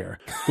fire.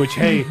 Which,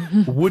 hey,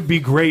 would be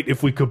great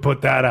if we could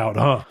put that out,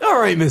 huh? All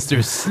right,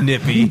 Mr.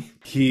 Snippy.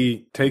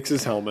 He takes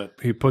his helmet.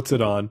 He puts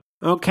it on.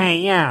 Okay,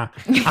 yeah.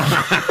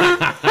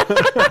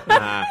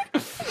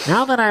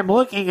 Now that I'm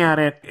looking at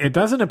it, it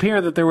doesn't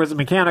appear that there was a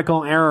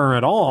mechanical error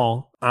at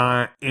all.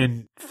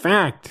 In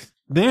fact,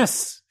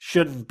 this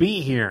shouldn't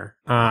be here.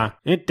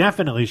 It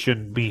definitely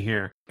shouldn't be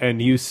here.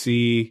 And you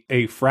see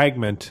a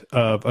fragment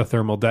of a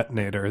thermal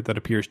detonator that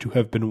appears to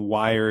have been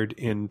wired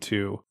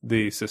into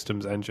the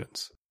system's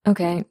engines.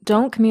 Okay,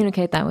 don't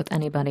communicate that with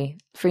anybody.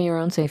 For your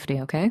own safety,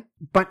 okay?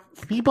 But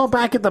people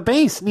back at the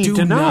base need to know.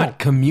 Do not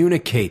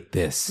communicate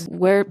this.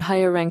 We're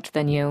higher ranked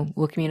than you.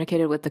 We'll communicate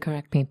it with the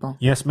correct people.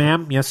 Yes,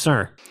 ma'am. Yes,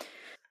 sir.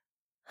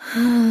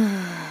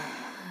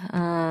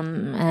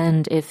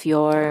 And if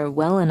you're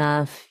well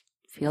enough,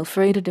 feel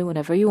free to do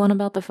whatever you want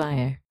about the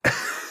fire.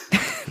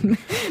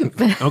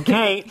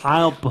 Okay,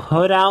 I'll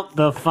put out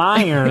the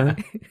fire,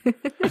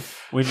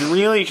 which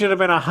really should have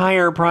been a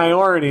higher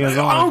priority.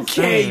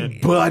 Okay,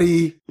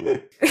 buddy.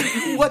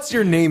 What's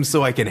your name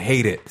so I can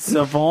hate it?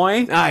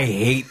 Savoy? I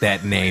hate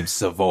that name,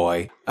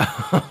 Savoy.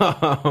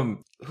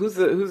 Who's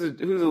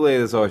the lady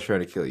that's always trying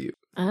to kill you?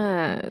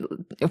 Lufan?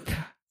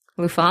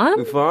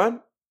 Lufan?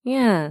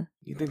 Yeah.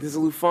 You think this is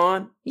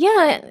Lufan?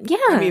 Yeah.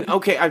 I mean,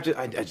 okay, I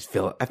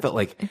felt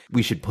like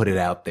we should put it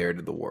out there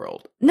to the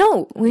world.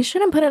 No, we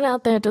shouldn't put it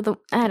out there to the...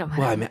 I don't know.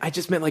 Well, I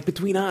just meant like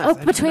between us.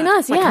 Oh, between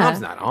us, yeah. My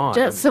com's not on.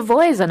 Just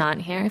Savoy's not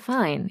here,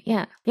 fine.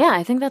 Yeah,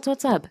 I think that's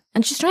what's up.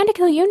 And she's trying to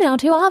kill you now,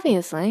 too,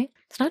 obviously.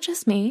 It's not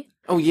just me.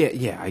 Oh,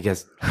 yeah, I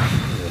guess...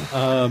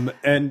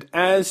 And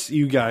as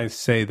you guys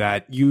say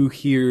that, you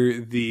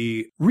hear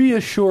the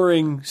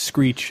reassuring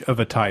screech of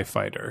a TIE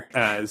fighter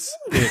as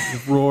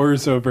it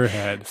roars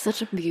overhead.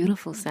 Such a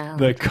beautiful sound.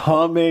 The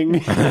calming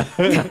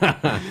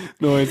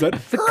noise.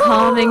 The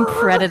calming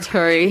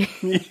predatory.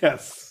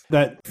 Yes.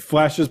 That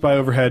flashes by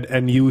overhead,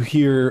 and you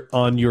hear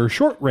on your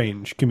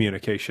short-range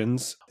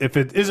communications, if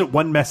it isn't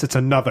one mess, it's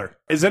another.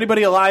 Is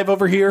anybody alive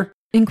over here?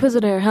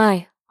 Inquisitor,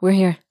 hi. We're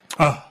here.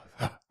 Oh,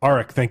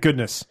 Arik, thank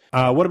goodness.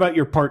 What about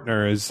your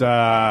partner? Is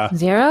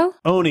Zero?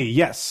 Oni,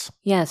 yes.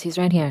 Yes, he's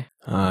right here.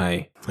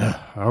 Hi.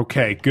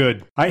 Okay,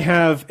 good. I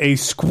have a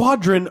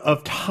squadron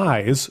of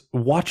TIEs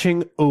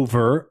watching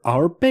over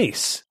our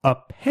base.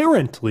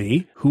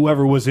 Apparently,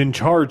 whoever was in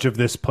charge of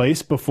this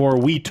place before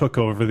we took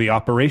over the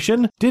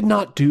operation did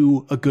not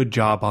do a good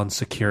job on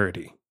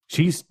security.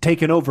 She's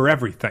taken over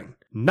everything.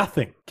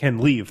 Nothing can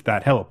leave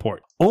that heliport.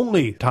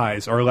 Only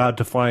TIEs are allowed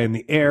to fly in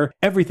the air.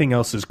 Everything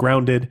else is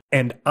grounded.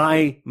 And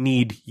I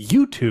need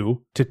you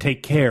two to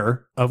take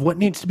care of what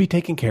needs to be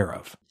taken care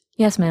of.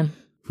 Yes, ma'am.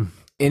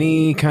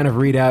 Any kind of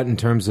readout in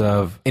terms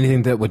of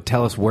anything that would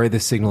tell us where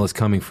this signal is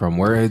coming from,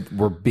 where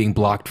we're being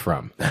blocked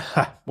from?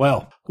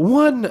 Well,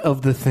 one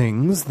of the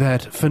things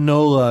that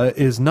Finola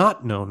is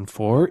not known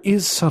for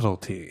is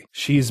subtlety.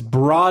 She's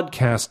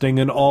broadcasting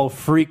in all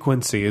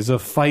frequencies a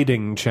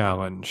fighting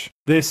challenge.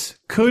 This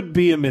could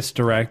be a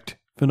misdirect.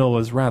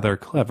 Finola's rather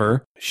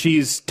clever.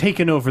 She's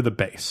taken over the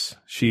base.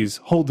 She's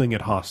holding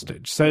it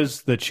hostage.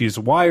 Says that she's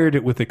wired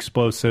it with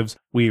explosives.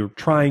 We're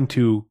trying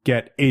to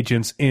get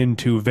agents in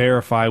to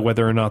verify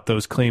whether or not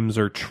those claims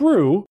are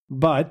true.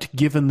 But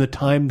given the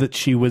time that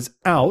she was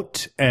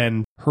out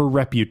and her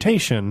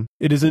reputation,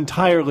 it is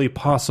entirely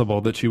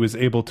possible that she was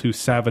able to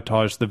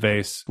sabotage the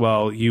base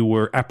while you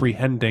were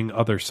apprehending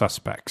other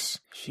suspects.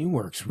 She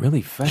works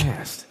really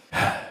fast.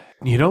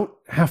 You don't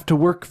have to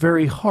work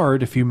very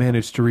hard if you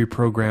manage to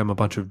reprogram a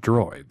bunch of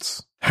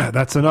droids.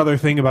 That's another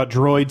thing about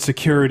droid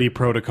security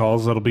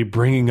protocols that'll be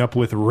bringing up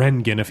with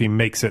Rengen if he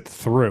makes it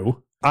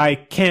through. I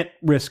can't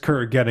risk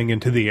her getting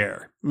into the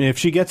air. If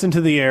she gets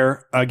into the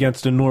air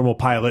against a normal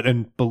pilot,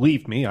 and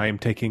believe me, I am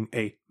taking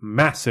a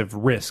massive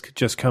risk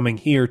just coming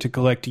here to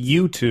collect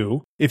you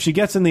two. If she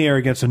gets in the air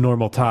against a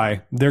normal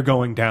TIE, they're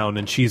going down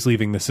and she's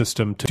leaving the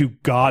system to do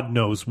God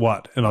knows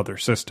what in other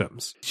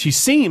systems. She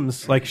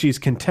seems like she's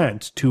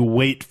content to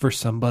wait for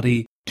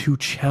somebody to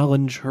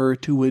challenge her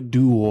to a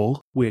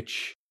duel,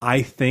 which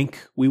I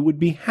think we would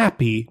be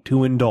happy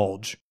to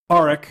indulge.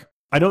 Arik,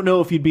 I don't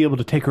know if you'd be able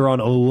to take her on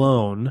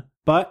alone,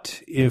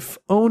 but if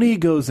Oni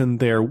goes in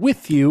there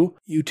with you,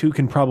 you two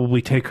can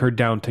probably take her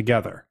down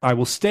together. I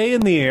will stay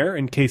in the air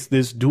in case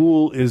this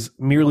duel is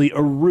merely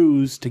a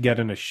ruse to get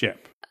in a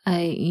ship.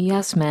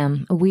 Yes,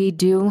 ma'am. We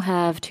do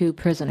have 2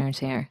 prisoners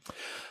here.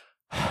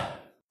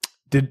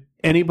 Did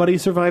anybody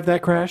survive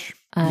that crash?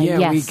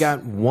 Yes. we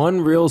got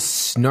one real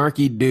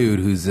snarky dude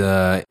who's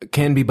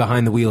can be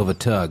behind the wheel of a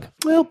tug.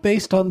 Well,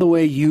 based on the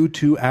way you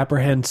two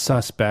apprehend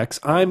suspects,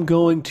 I'm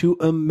going to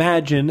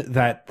imagine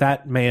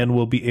that man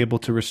will be able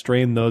to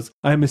restrain those,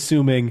 I'm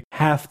assuming,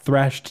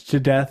 half-thrashed to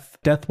death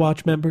Death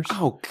Watch members.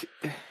 Oh,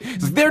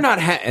 they're not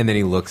and then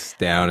he looks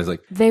down and is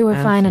like, They were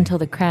fine until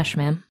the crash,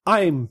 ma'am.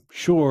 I'm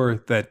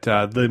sure that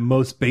the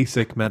most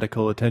basic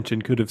medical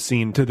attention could have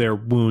seen to their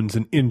wounds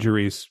and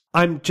injuries.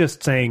 I'm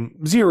just saying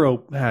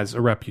Zero has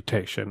a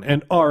reputation,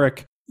 and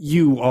Auric,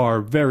 you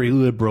are very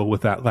liberal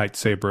with that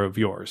lightsaber of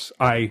yours.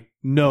 I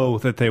know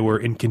that they were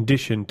in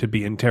condition to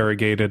be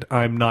interrogated.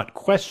 I'm not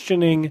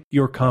questioning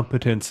your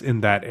competence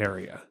in that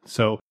area.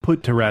 So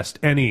put to rest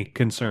any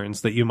concerns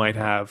that you might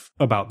have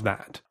about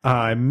that.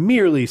 I'm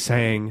merely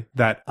saying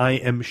that I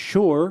am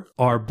sure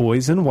our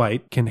boys in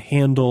white can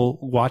handle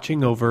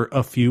watching over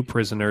a few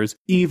prisoners,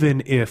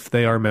 even if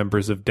they are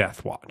members of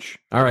Death Watch.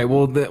 all right,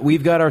 well,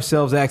 we've got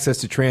ourselves access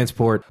to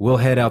transport. We'll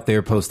head out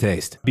there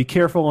post-haste. Be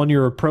careful on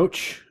your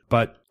approach,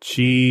 but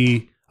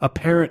she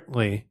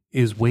apparently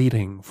is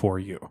waiting for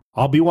you.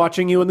 I'll be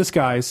watching you in the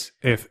skies.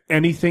 If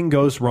anything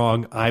goes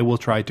wrong, I will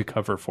try to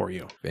cover for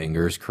you.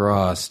 Fingers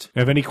crossed.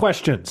 Have any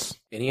questions?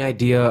 Any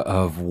idea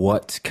of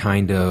what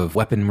kind of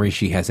weaponry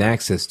she has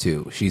access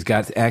to? She's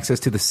got access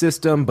to the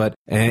system, but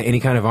any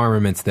kind of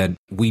armaments that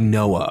we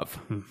know of.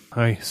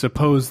 I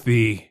suppose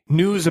the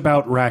news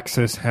about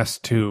Raxus has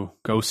to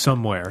go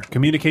somewhere.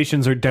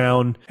 Communications are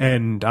down,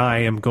 and I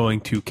am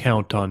going to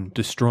count on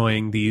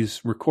destroying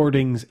these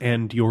recordings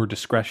and your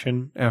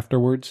discretion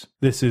afterwards.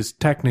 This is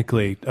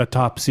technically a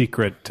top secret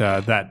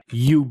that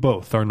you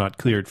both are not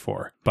cleared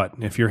for. But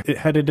if you're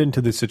headed into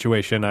this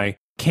situation, I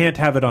can't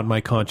have it on my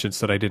conscience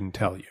that I didn't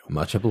tell you.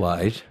 Much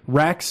obliged.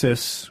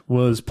 Raxus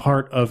was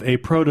part of a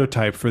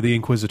prototype for the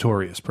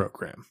Inquisitorius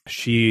program.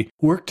 She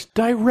worked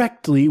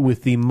directly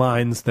with the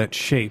minds that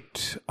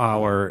shaped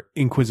our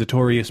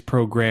Inquisitorius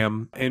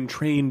program and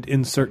trained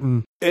in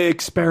certain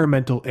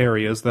experimental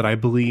areas that I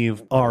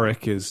believe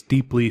Auric is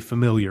deeply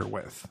familiar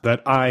with,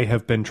 that I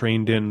have been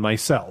trained in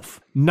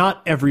myself.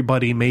 Not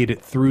everybody made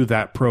it through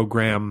that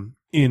program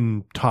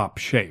in top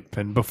shape.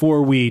 And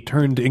before we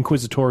turned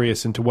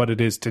Inquisitorius into what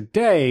it is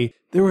today,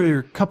 there were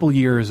a couple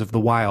years of the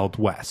Wild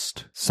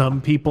West.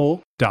 Some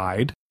people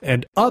died,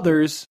 and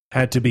others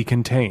had to be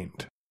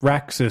contained.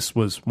 Raxus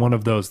was one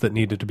of those that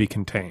needed to be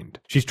contained.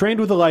 She's trained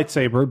with a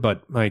lightsaber,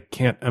 but I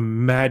can't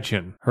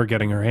imagine her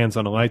getting her hands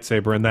on a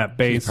lightsaber in that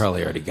base. She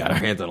probably already got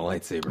her hands on a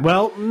lightsaber.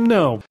 Well,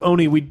 no.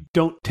 Only we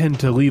don't tend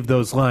to leave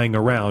those lying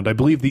around. I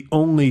believe the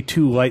only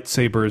two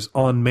lightsabers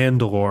on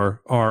Mandalore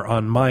are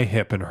on my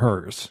hip and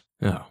hers.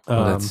 Oh,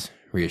 well, that's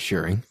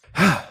reassuring.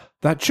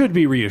 That should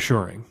be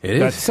reassuring. It is.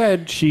 That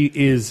said, she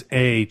is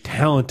a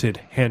talented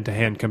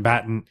hand-to-hand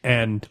combatant,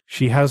 and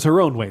she has her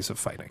own ways of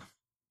fighting.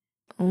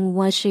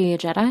 Was she a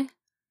Jedi?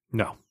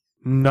 No,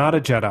 not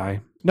a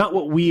Jedi. Not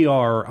what we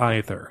are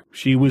either.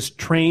 She was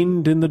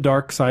trained in the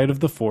dark side of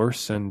the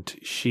Force, and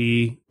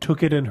she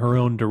took it in her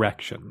own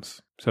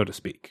directions, so to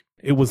speak.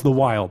 It was the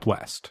Wild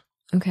West.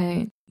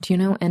 Okay. Do you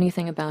know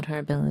anything about her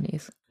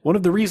abilities? One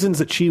of the reasons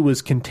that she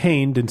was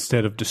contained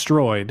instead of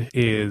destroyed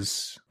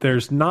is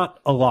there's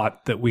not a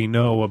lot that we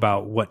know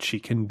about what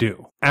she can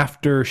do.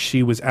 After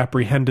she was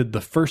apprehended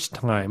the first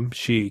time,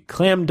 she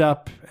clammed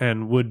up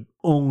and would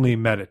only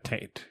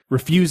meditate,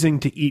 refusing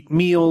to eat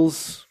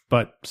meals,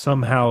 but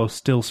somehow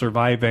still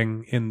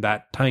surviving in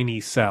that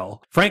tiny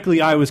cell. Frankly,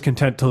 I was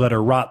content to let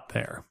her rot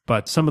there,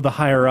 but some of the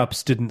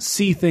higher-ups didn't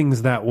see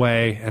things that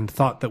way and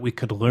thought that we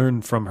could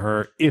learn from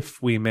her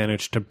if we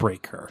managed to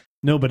break her.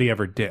 Nobody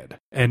ever did.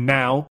 And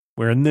now,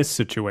 we're in this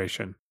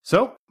situation.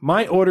 So,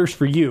 my orders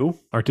for you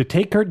are to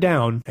take her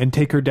down and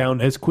take her down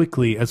as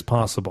quickly as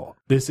possible.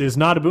 This is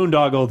not a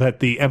boondoggle that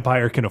the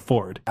Empire can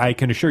afford. I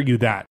can assure you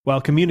that. While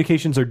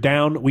communications are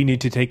down, we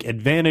need to take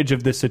advantage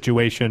of this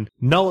situation,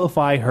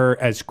 nullify her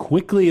as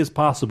quickly as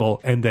possible,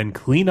 and then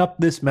clean up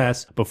this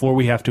mess before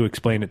we have to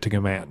explain it to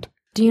command.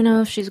 Do you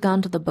know if she's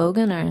gone to the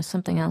Bogan or is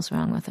something else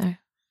wrong with her?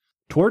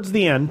 Towards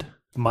the end,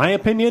 my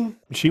opinion,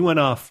 she went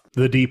off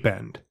the deep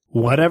end.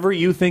 Whatever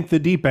you think the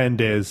deep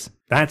end is,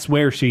 that's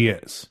where she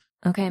is.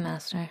 Okay,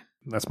 Master.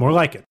 That's more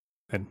like it.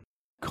 And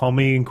call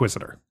me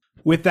Inquisitor.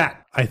 With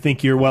that, I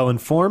think you're well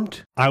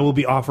informed. I will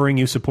be offering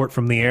you support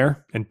from the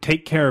air, and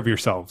take care of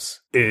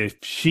yourselves. If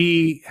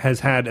she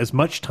has had as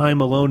much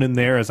time alone in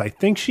there as I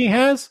think she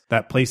has,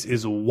 that place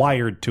is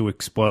wired to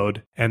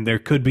explode, and there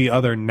could be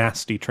other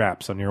nasty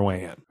traps on your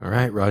way in. All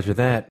right, roger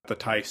that. The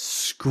TIE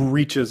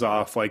screeches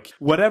off. Like,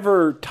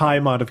 whatever TIE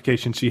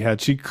modification she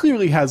had, she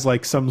clearly has,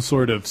 like, some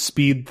sort of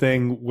speed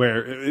thing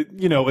where,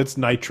 it's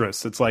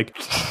nitrous. It's, like,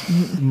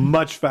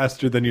 much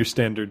faster than your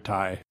standard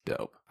TIE.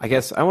 Dope. I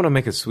guess I want to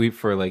make a sweep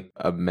for, like,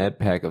 a med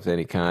pack of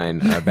any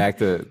kind. Back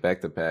to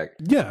pack.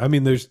 Yeah, I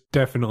mean, there's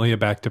definitely a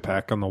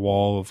back-to-pack on the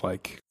wall of,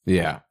 like...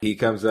 Yeah. He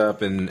comes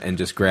up and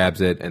just grabs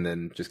it and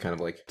then just kind of,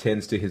 like,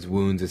 tends to his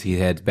wounds as he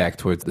heads back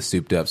towards the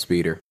souped-up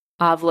speeder.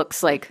 Av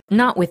looks, like,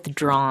 not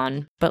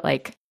withdrawn, but,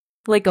 like,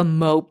 like a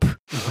mope.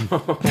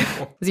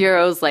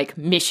 Zero's like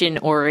mission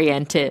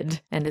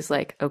oriented and is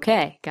like,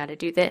 okay, gotta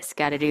do this,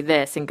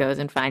 and goes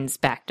and finds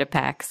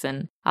back-to-packs,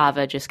 and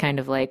Ava just kind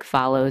of like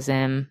follows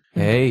him.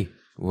 Hey,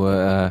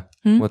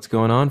 what's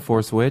going on,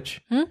 Force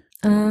Witch?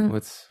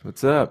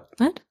 What's up?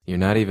 What? You're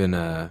not even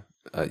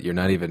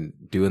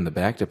doing the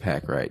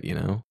back-to-pack right, you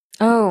know?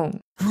 Oh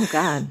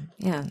God.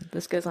 Yeah,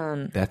 this goes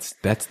on. That's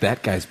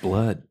that guy's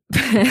blood.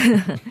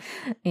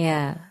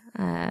 Yeah.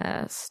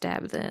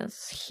 Stab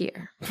this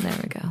here. There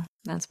we go.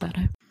 That's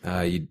better.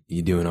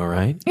 You doing all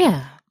right?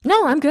 Yeah.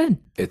 No, I'm good.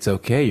 It's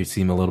okay. You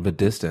seem a little bit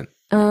distant.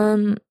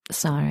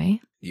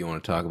 Sorry. You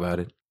want to talk about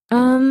it?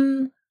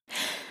 No,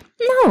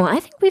 I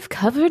think we've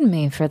covered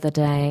me for the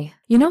day.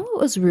 You know what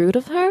was rude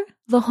of her?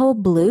 The whole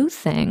blue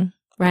thing,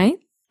 right?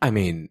 I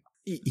mean,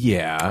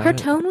 yeah. Her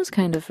tone was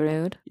kind of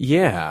rude.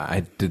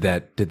 Yeah. Did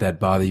that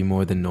bother you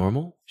more than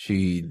normal?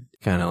 She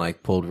kind of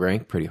like pulled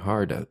rank pretty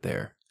hard out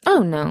there. Oh,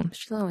 no.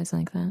 She's always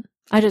like that.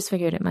 I just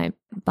figured it might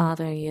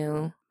bother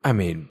you. I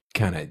mean,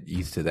 kind of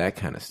used to that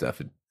kind of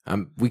stuff.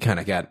 We kind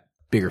of got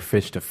bigger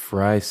fish to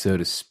fry, so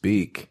to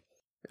speak.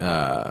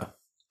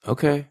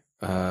 Okay.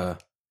 I'll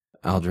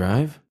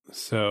drive.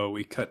 So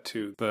we cut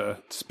to the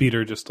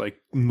speeder just like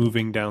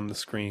moving down the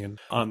screen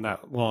on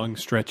that long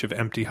stretch of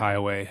empty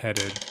highway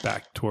headed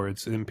back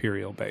towards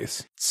Imperial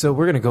Base. So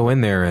we're going to go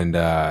in there and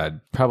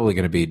probably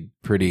going to be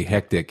pretty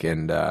hectic.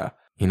 And,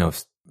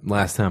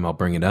 last time I'll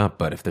bring it up,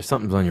 but if there's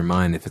something on your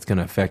mind, if it's going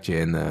to affect you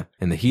in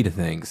the heat of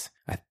things,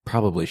 I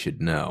probably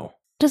should know.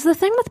 Does the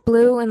thing with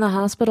Blue in the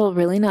hospital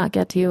really not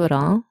get to you at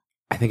all?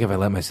 I think if I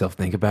let myself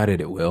think about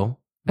it, it will.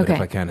 But Okay.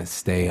 if I kind of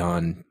stay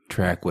on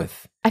track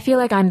with... I feel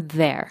like I'm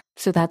there,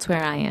 so that's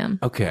where I am.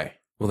 Okay,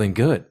 well then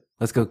good.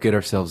 Let's go get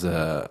ourselves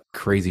a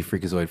crazy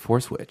freakazoid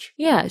Force Witch.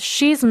 Yeah,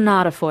 she's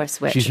not a Force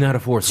Witch. She's not a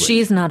Force Witch.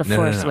 She's not a No,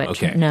 Force no. Witch.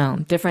 Okay. No,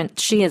 different.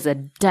 She is a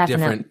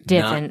different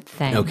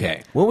thing.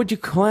 Okay. What would you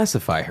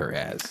classify her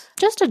as?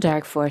 Just a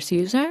Dark Force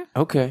user.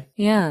 Okay.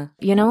 Yeah.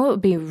 You know what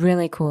would be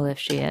really cool if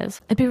she is?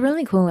 It'd be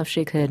really cool if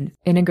she could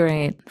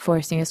integrate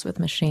Force use with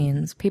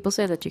machines. People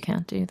say that you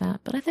can't do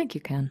that, but I think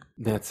you can.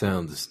 That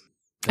sounds...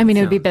 I mean,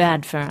 it would be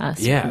bad for us.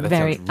 Yeah, that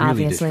very sounds really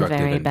obviously destructive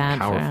very and bad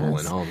powerful for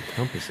us. and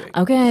all-encompassing.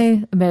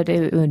 Okay, but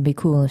it would be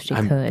cool if she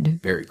could.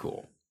 Very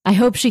cool. I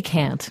hope she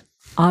can't.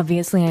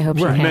 Obviously, I hope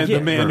she can't.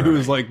 The man who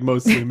is like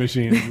mostly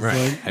machines.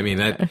 Right. I mean,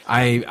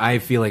 I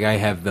feel like I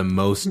have the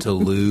most to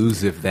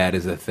lose if that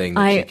is a thing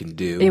that she can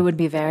do. It would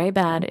be very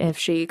bad if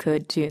she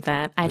could do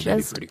that. That'd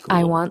be pretty cool.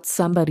 I want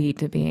somebody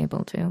to be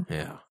able to.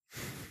 Yeah.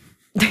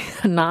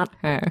 Not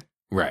her.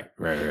 Right.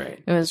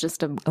 It was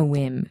just a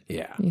whim.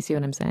 Yeah. You see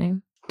what I'm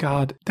saying?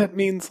 God, that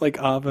means like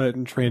Ava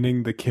and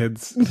training the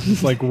kids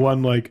is like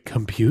one like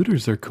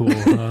computers are cool,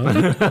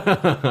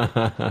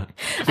 huh?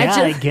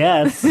 I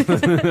guess. All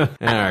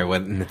right,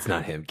 well, it's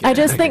not him. I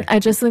just think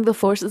the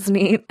Force is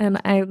neat,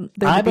 and I'm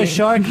a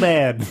shark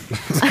man.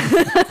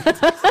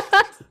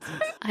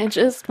 I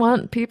just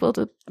want people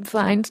to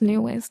find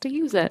new ways to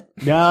use it.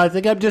 No, I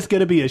think I'm just going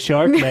to be a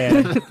shark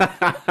man.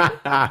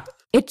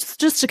 It's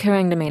just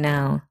occurring to me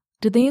now.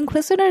 Did the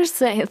Inquisitors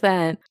say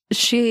that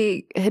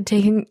she had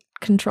taken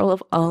control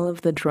of all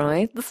of the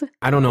droids?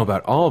 I don't know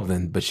about all of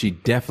them, but she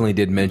definitely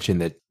did mention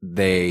that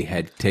they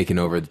had taken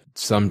over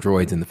some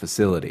droids in the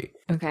facility.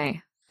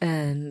 Okay.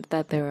 And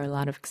that there were a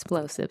lot of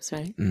explosives,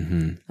 right?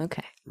 Mm-hmm.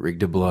 Okay. Rigged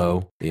to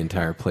blow the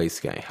entire place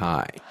sky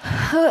high.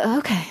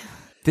 Okay.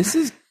 This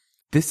is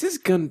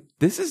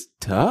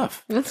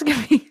tough. It's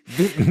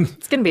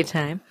gonna be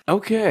time.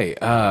 Okay.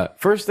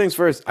 First things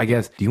first, I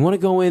guess. Do you want to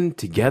go in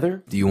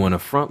together? Do you want to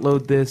front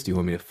load this? Do you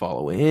want me to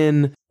follow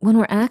in? When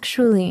we're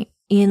actually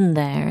in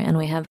there and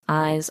we have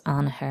eyes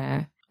on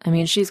her, I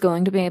mean, she's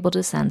going to be able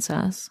to sense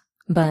us,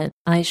 but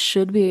I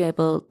should be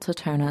able to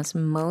turn us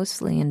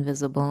mostly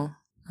invisible.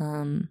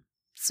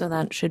 So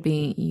that should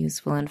be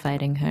useful in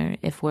fighting her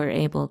if we're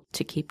able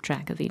to keep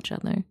track of each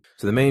other.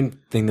 So the main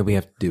thing that we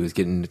have to do is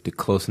get into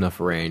close enough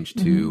range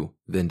to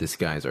then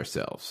disguise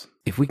ourselves.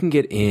 If we can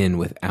get in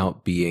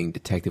without being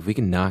detected, if we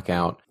can knock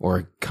out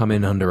or come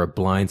in under a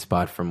blind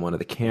spot from one of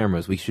the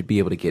cameras, we should be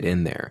able to get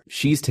in there.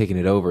 She's taking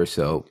it over,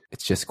 so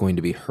it's just going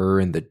to be her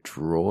and the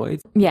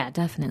droid? Yeah,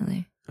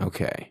 definitely.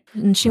 Okay.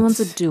 And she wants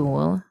a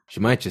duel. She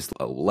might just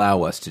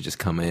allow us to just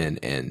come in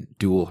and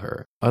duel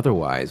her.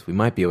 Otherwise, we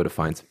might be able to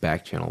find some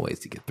back channel ways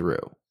to get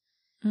through.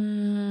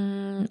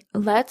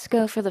 Let's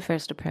go for the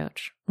first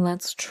approach.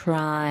 Let's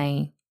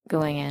try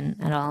going in,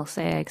 and I'll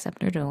say I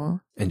accept her duel.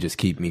 And just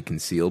keep me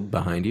concealed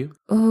behind you?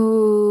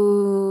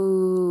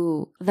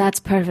 Ooh, that's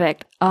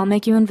perfect. I'll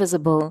make you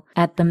invisible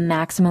at the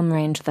maximum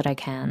range that I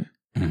can.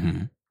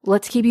 Mm-hmm.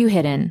 Let's keep you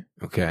hidden.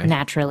 Okay.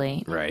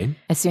 Naturally. Right.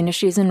 As soon as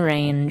she's in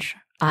range,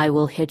 I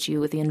will hit you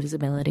with the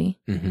invisibility.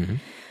 Mm-hmm.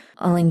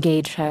 I'll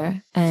engage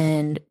her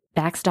and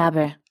backstab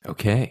her.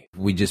 Okay.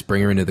 We just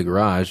bring her into the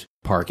garage,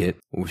 park it.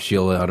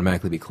 She'll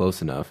automatically be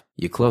close enough.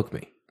 You cloak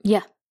me.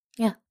 Yeah.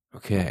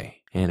 Okay.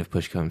 And if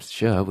push comes to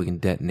shove, we can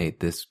detonate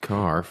this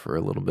car for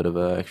a little bit of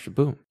a extra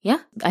boom. Yeah,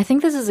 I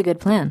think this is a good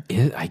plan.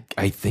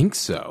 I think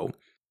so.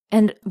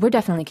 And we're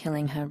definitely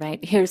killing her,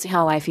 right? Here's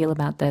how I feel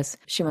about this.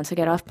 She wants to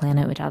get off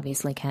planet, which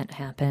obviously can't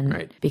happen.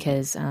 Right.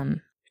 Because,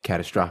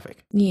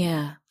 Catastrophic.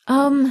 yeah.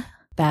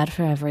 Bad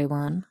for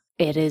everyone.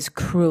 It is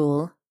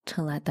cruel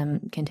to let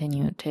them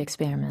continue to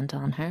experiment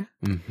on her.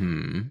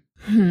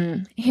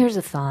 Here's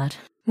a thought.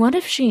 What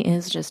if she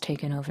is just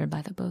taken over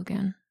by the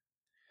Bogan?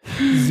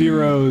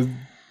 Zero,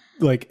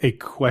 like a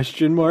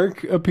question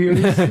mark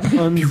appears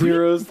on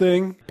Zero's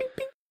thing.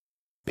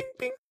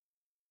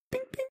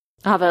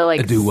 Ava,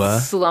 like, Adua.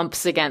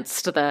 slumps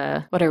against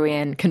the, what are we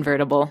in,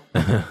 convertible.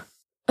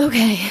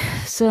 Okay,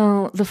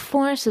 so the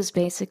Force is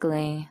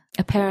basically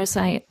a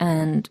parasite,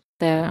 and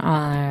there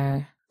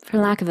are, for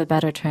lack of a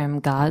better term,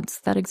 gods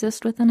that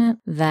exist within it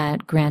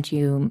that grant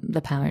you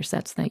the power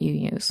sets that you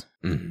use.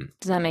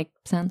 Does that make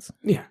sense?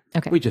 Yeah.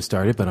 Okay. We just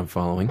started, but I'm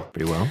following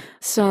pretty well.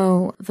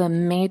 So the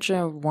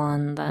major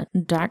one that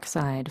dark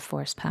side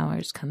Force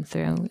powers come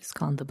through is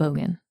called the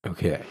Bogan.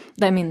 Okay.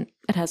 I mean,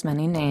 it has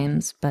many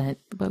names, but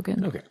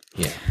Bogan. Okay.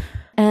 Yeah.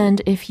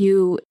 And if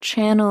you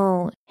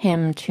channel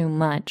him too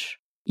much,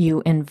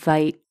 you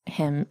invite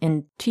him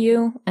into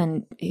you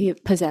and he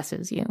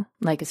possesses you,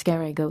 like a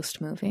scary ghost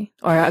movie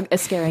or a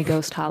scary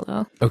ghost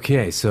hollow.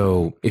 Okay,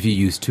 so if you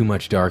use too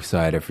much dark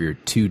side, if you're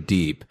too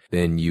deep,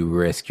 then you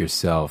risk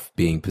yourself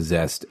being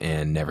possessed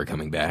and never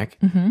coming back.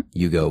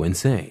 You go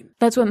insane.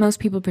 That's what most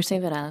people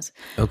perceive it as.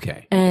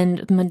 Okay. And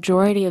the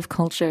majority of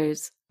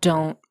cultures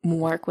don't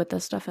work with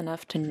this stuff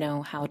enough to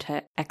know how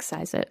to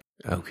excise it.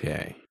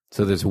 Okay.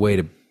 So there's a way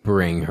to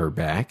bring her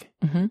back?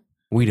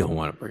 We don't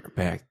want to bring her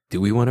back. Do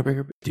we want to bring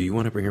her back? Do you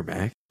want to bring her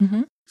back?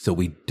 So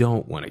we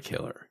don't want to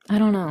kill her. I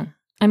don't know.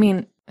 I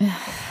mean,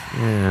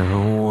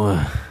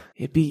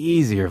 it'd be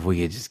easier if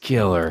we could just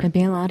kill her. it'd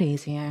be a lot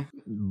easier.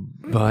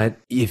 But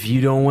if you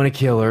don't want to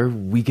kill her,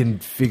 we can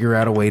figure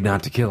out a way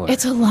not to kill her.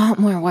 It's a lot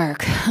more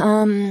work.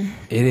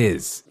 It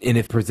is. And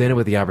if presented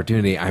with the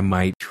opportunity, I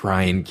might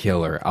try and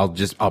kill her.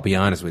 I'll be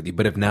honest with you.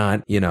 But if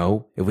not,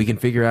 if we can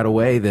figure out a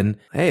way, then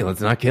hey,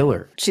 let's not kill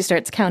her. She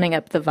starts counting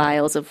up the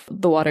vials of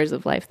the waters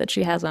of life that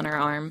she has on her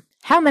arm.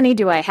 How many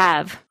do I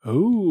have?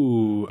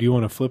 Oh, do you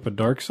want to flip a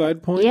dark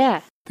side point?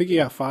 Yeah. I think you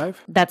got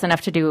 5. That's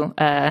enough to do,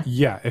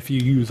 Yeah, if you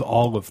use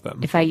all of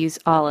them. if I use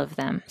all of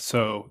them.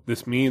 So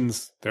this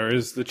means there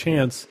is the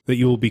chance that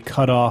you will be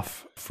cut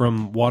off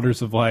from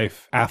Waters of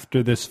Life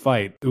after this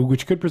fight,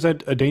 which could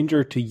present a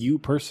danger to you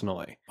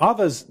personally.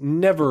 Ava's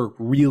never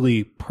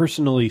really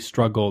personally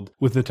struggled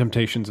with the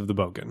temptations of the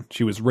Bogan.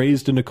 She was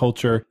raised in a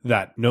culture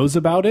that knows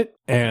about it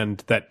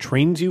and that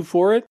trains you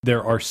for it.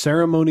 There are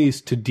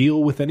ceremonies to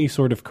deal with any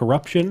sort of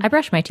corruption. I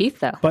brush my teeth,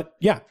 though. But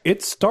yeah,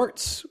 it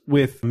starts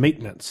with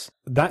maintenance.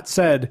 That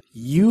said,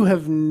 you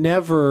have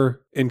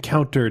never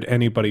encountered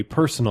anybody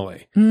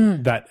personally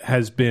that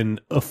has been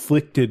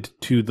afflicted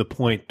to the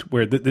point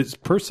where this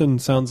person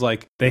sounds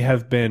like they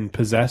have been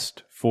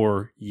possessed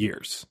for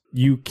years.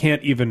 You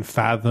can't even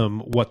fathom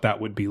what that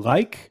would be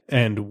like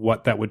and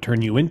what that would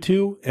turn you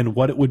into and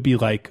what it would be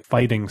like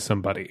fighting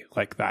somebody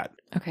like that.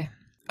 Okay.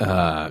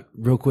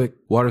 Real quick,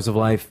 Waters of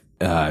Life,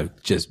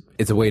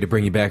 it's a way to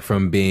bring you back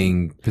from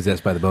being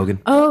possessed by the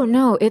Bogan. Oh,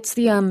 no, it's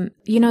the,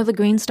 the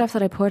green stuff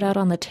that I poured out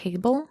on the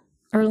table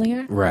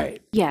earlier?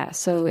 Right. Yeah,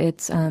 so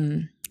it's,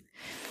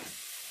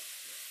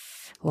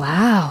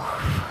 wow.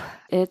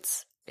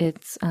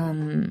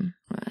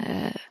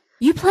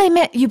 You play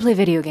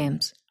video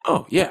games.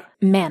 Oh, yeah.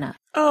 Mana.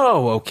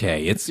 Oh,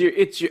 okay. It's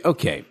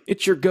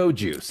your go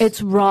juice.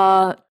 It's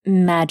raw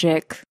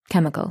magic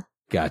chemical.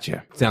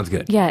 Gotcha. Sounds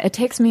good. Yeah, it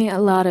takes me a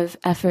lot of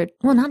effort.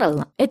 Well, not a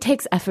lot. It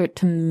takes effort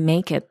to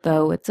make it,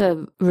 though. It's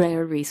a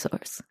rare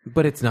resource.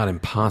 But it's not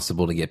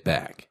impossible to get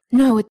back.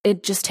 No,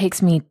 it just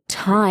takes me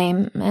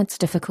time. It's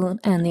difficult,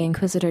 and the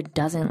Inquisitor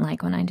doesn't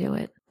like when I do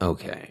it.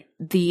 Okay.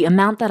 The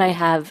amount that I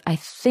have, I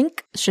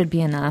think, should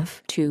be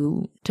enough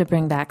to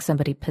bring back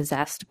somebody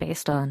possessed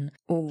based on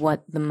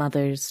what the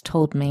mothers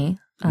told me.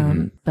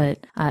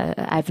 But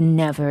I've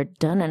never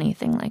done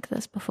anything like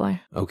this before.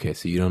 Okay,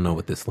 so you don't know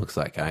what this looks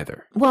like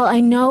either. Well,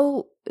 I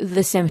know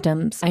the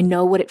symptoms. I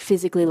know what it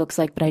physically looks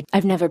like, but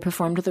I've never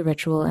performed the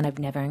ritual, and I've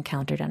never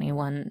encountered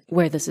anyone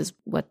where this is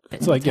what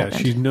It's like, yeah,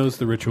 happened. she knows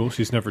the ritual.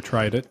 She's never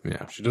tried it.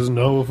 Yeah. She doesn't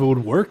know if it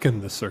would work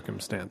in this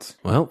circumstance.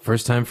 Well,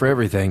 first time for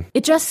everything.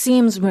 It just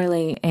seems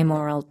really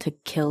amoral to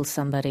kill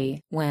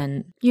somebody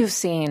when you've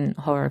seen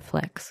horror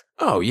flicks.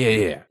 Oh,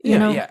 yeah. You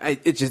know?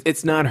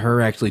 It's not her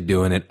actually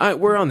doing it.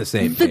 We're on the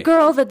same The page.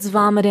 girl that's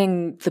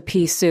vomiting the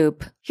pea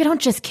soup, you don't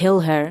just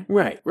kill her.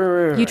 Right.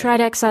 You try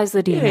to excise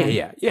the demon.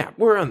 Yeah.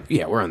 We're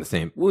on the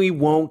same. We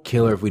won't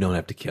kill her if we don't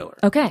have to kill her.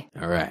 Okay.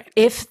 All right.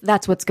 If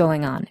that's what's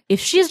going on. If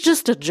she's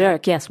just a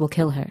jerk, yes, we'll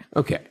kill her.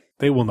 Okay.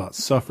 They will not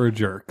suffer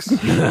jerks.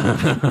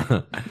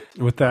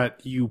 With that,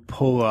 you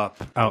pull up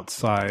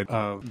outside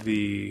of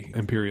the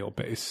Imperial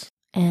base.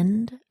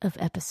 End of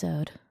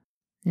episode.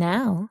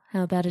 Now,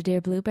 how about a Dear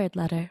Bluebird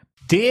letter?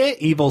 Dear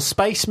Evil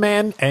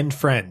Spaceman and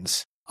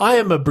friends, I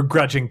am a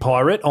begrudging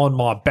pirate on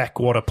my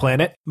backwater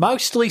planet,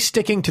 mostly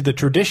sticking to the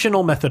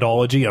traditional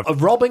methodology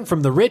of robbing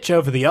from the rich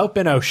over the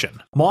open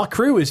ocean. My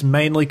crew is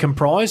mainly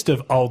comprised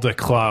of older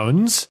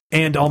clones,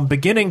 and I'm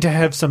beginning to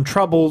have some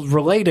trouble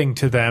relating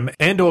to them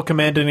and or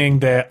commanding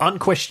their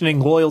unquestioning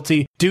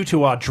loyalty due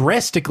to our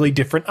drastically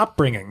different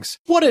upbringings.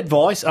 What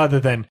advice, other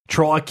than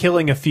try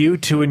killing a few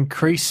to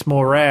increase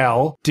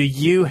morale, do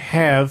you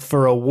have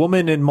for a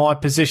woman in my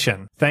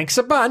position? Thanks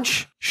a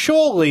bunch.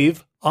 Shore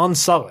leave,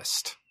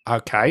 Unsolaced.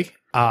 Okay.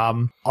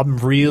 I'm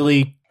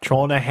really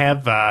trying to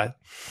having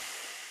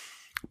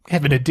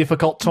a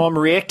difficult time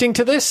reacting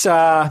to this.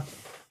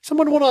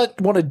 Someone want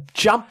to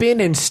jump in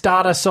and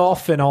start us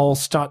off, and I'll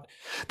start.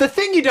 The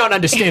thing you don't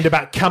understand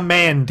about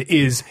command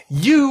is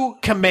you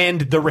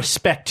command the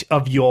respect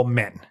of your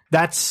men.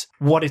 That's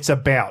what it's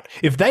about.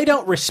 If they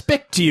don't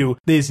respect you,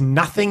 there's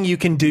nothing you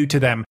can do to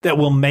them that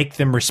will make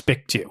them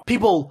respect you.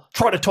 People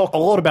try to talk a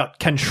lot about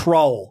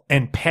control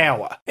and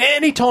power.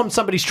 Anytime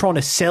somebody's trying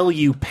to sell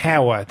you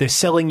power, they're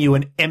selling you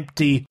an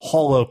empty,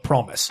 hollow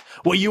promise.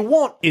 What you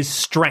want is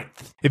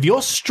strength. If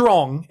you're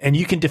strong and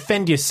you can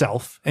defend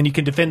yourself and you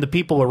can defend the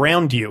people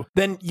around you,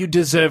 then you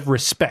deserve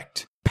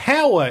respect.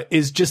 Power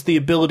is just the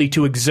ability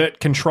to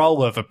exert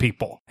control over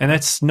people, and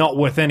that's not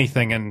worth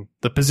anything in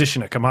the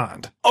position of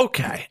command.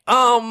 Okay.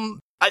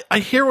 I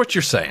hear what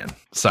you're saying,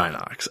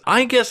 Synox.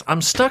 I guess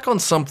I'm stuck on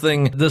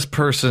something this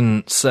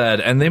person said,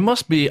 and they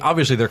must be,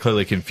 obviously they're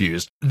clearly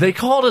confused. They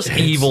called us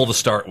evil to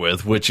start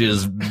with, which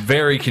is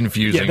very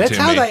confusing to me. That's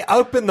how they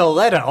open the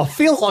letter. I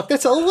feel like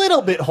that's a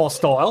little bit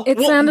hostile. It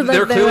sounded like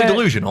they're clearly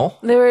delusional.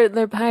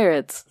 They're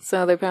pirates,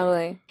 so they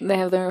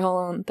have their whole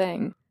own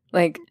thing.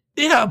 Like,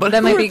 yeah, but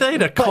who are they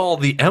to call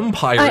the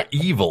Empire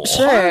evil?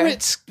 Sure.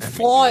 Pirates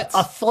fly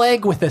a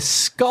flag with a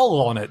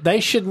skull on it. They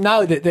should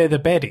know that they're the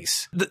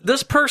baddies.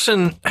 This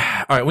person...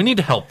 All right, we need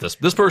to help this.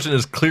 This person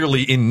is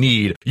clearly in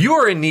need. You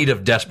are in need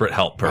of desperate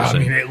help, person. I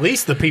mean, at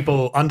least the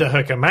people under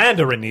her command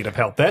are in need of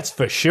help. That's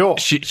for sure.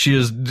 She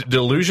is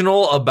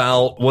delusional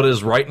about what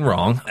is right and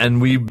wrong,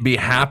 and we'd be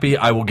happy.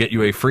 I will get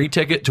you a free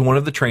ticket to one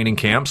of the training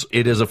camps.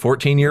 It is a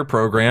 14-year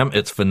program.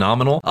 It's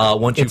phenomenal.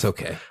 It's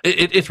okay.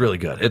 It's really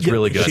good. It's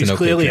really good. She's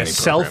clearly a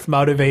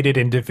self-motivated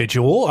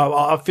individual.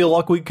 I feel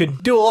like we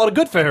could do a lot of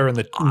good for her in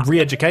the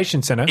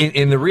re-education center.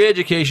 In the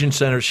re-education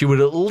center, she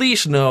would at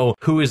least know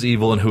who is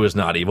evil and who is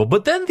not evil.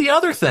 But then the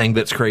other thing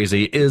that's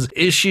crazy is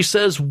she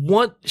says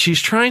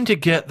she's trying to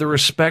get the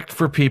respect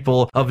for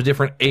people of a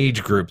different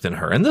age group than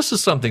her. And this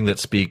is something that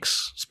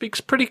speaks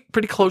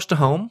pretty close to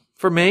home.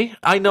 For me,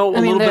 I know a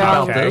little bit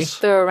about this.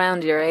 They're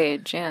around your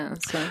age, yeah.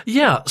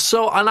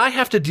 So, and I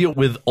have to deal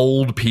with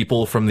old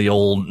people from the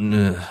old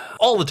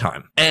all the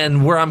time.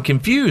 And where I'm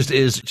confused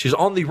is she's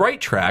on the right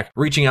track,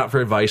 reaching out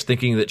for advice,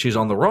 thinking that she's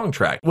on the wrong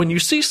track. When you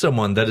see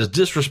someone that is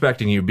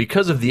disrespecting you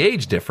because of the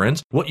age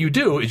difference, what you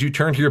do is you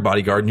turn to your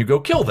bodyguard and you go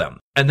kill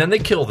them. And then they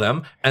kill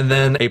them, and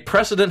then a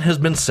precedent has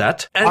been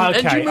set, and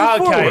you move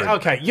forward.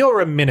 Okay, you're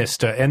a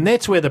minister, and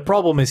that's where the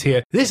problem is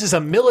here. This is a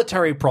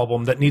military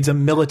problem that needs a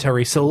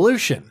military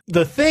solution.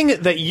 The thing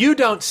that you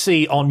don't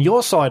see on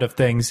your side of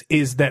things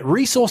is that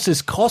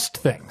resources cost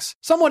things.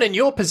 Someone in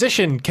your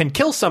position can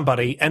kill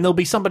somebody, and there'll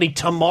be somebody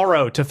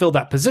tomorrow to fill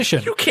that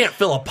position. You can't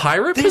fill a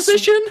pirate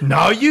position?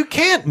 No, you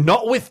can't.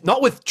 Not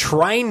with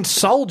trained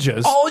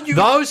soldiers.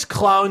 Those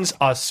clones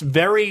are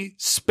very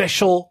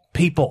special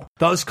people.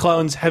 Those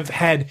clones have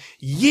had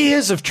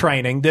years of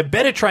training. They're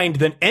better trained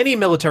than any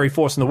military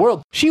force in the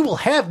world. She will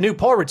have new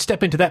pirates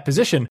step into that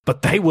position,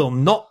 but they will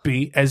not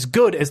be as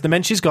good as the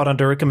men she's got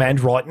under her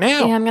command right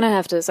now. Yeah, I'm going to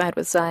have to side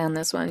with Sai on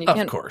this one.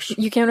 Of course.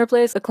 You can't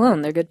replace a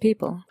clone. They're good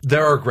people.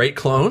 There are great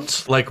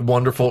clones, like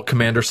wonderful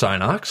Commander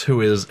Synox,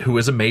 who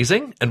is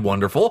amazing and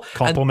wonderful.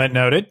 Compliment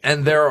noted.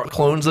 And there are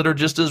clones that are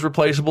just as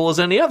replaceable as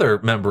any other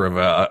member of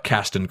a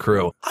cast and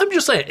crew. I'm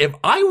just saying, if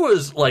I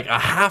was like a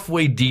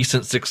halfway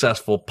decent,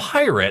 successful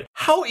pirate,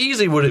 how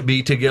easy would it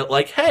be to get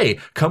like, hey,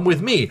 come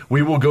with me.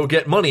 We will go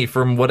get money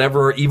from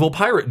whatever evil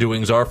pirate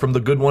doings are from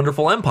the good,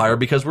 wonderful empire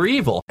because we're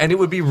evil. And it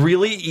would be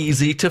really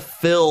easy to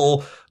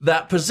fill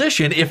that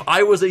position if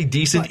I was a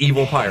decent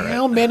evil pirate.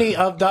 How many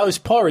of those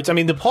pirates? I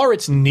mean, the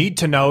pirates need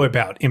to know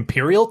about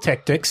imperial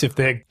tactics if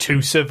they're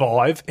to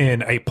survive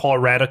in a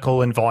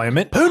piratical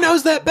environment. Who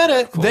knows that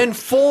better than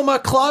former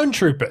clone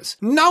troopers?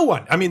 No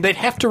one. I mean, they'd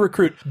have to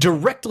recruit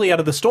directly out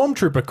of the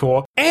Stormtrooper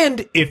Corps.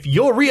 And if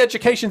your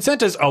re-education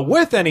centers are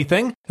worth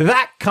anything,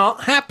 that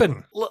can't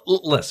happen.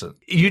 Listen,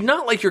 you're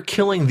not like you're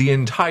killing the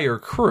entire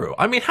crew.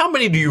 I mean, how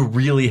many do you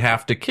really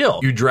have to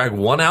kill? You drag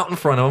one out in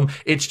front of them.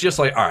 It's just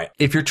like, all right,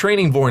 if you're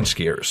training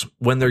Vornskiers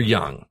when they're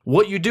young,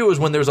 what you do is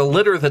when there's a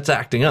litter that's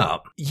acting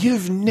up.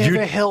 You've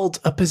never held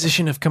a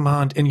position of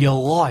command in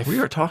your life. We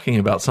are talking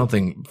about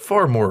something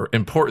far more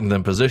important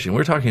than position.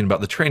 We're talking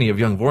about the training of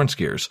young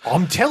Vornskiers.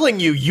 I'm telling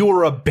you,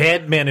 you're a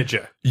bad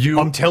manager.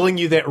 I'm telling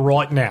you that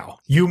right now.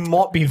 You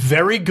might be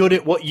very good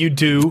at what you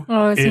do.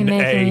 Oh, is he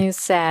making you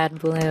sad,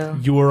 Blue?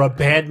 You are a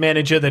bad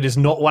manager. That is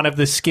not one of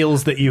the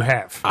skills that you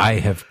have. I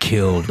have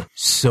killed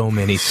so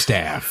many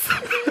staff.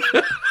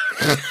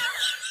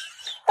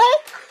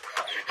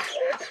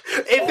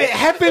 If it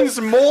happens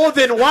more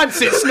than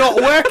once, it's not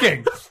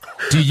working.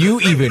 Do you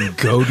even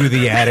go to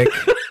the attic?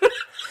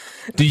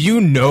 Do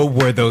you know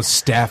where those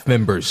staff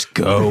members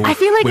go? I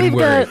feel like when we've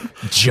we're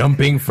got-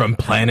 jumping from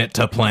planet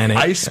to planet.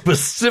 I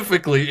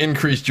specifically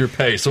increased your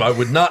pay, so I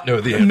would not know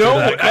the answer to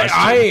that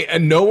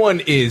question. No one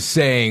is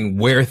saying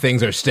where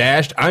things are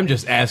stashed. I'm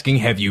just asking,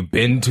 have you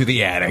been to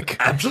the attic?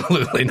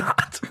 Absolutely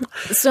not.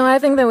 So I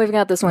think that we've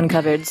got this one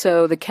covered.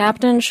 So the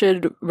captain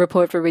should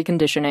report for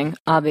reconditioning,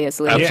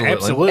 obviously. Absolutely. Yeah,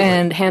 absolutely.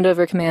 And hand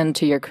over command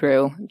to your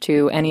crew,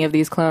 to any of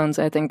these clones.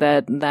 I think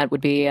that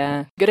would be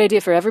a good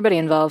idea for everybody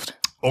involved.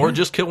 Or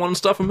just kill one and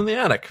stuff him in the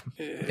attic.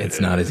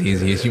 It's not as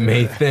easy as you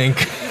may think.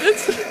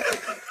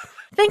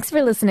 Thanks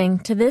for listening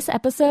to this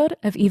episode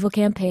of Evil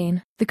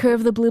Campaign. The crew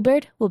of the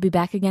Bluebird will be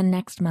back again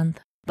next month.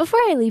 Before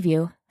I leave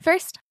you,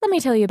 first, let me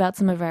tell you about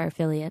some of our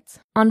affiliates.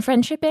 On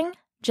Friendshipping,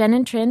 Jen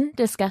and Trin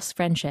discuss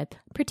friendship,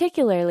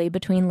 particularly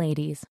between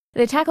ladies.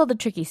 They tackle the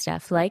tricky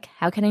stuff like,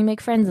 how can I make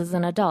friends as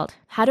an adult?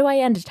 How do I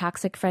end a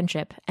toxic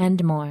friendship?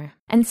 And more.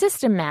 And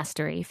System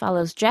Mastery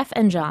follows Jeff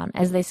and John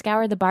as they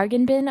scour the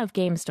bargain bin of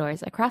game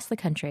stores across the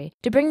country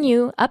to bring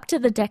you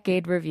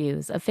up-to-the-decade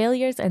reviews of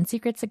failures and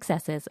secret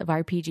successes of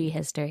RPG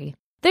history.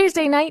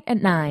 Thursday night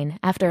at 9,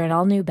 after an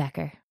all-new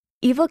Becker.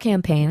 Evil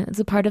Campaign is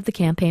a part of the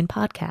Campaign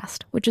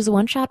Podcast, which is a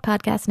one-shot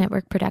podcast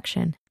network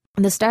production.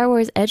 The Star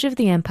Wars Edge of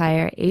the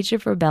Empire, Age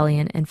of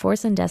Rebellion, and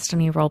Force and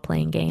Destiny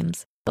role-playing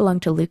games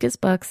belong to Lucas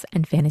Books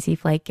and Fantasy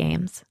Flight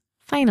Games.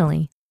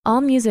 Finally,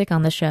 all music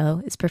on the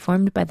show is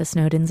performed by the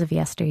Snowdens of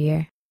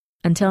yesteryear.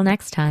 Until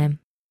next time,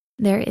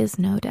 there is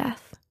no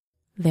death.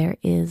 There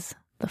is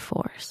the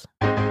Force.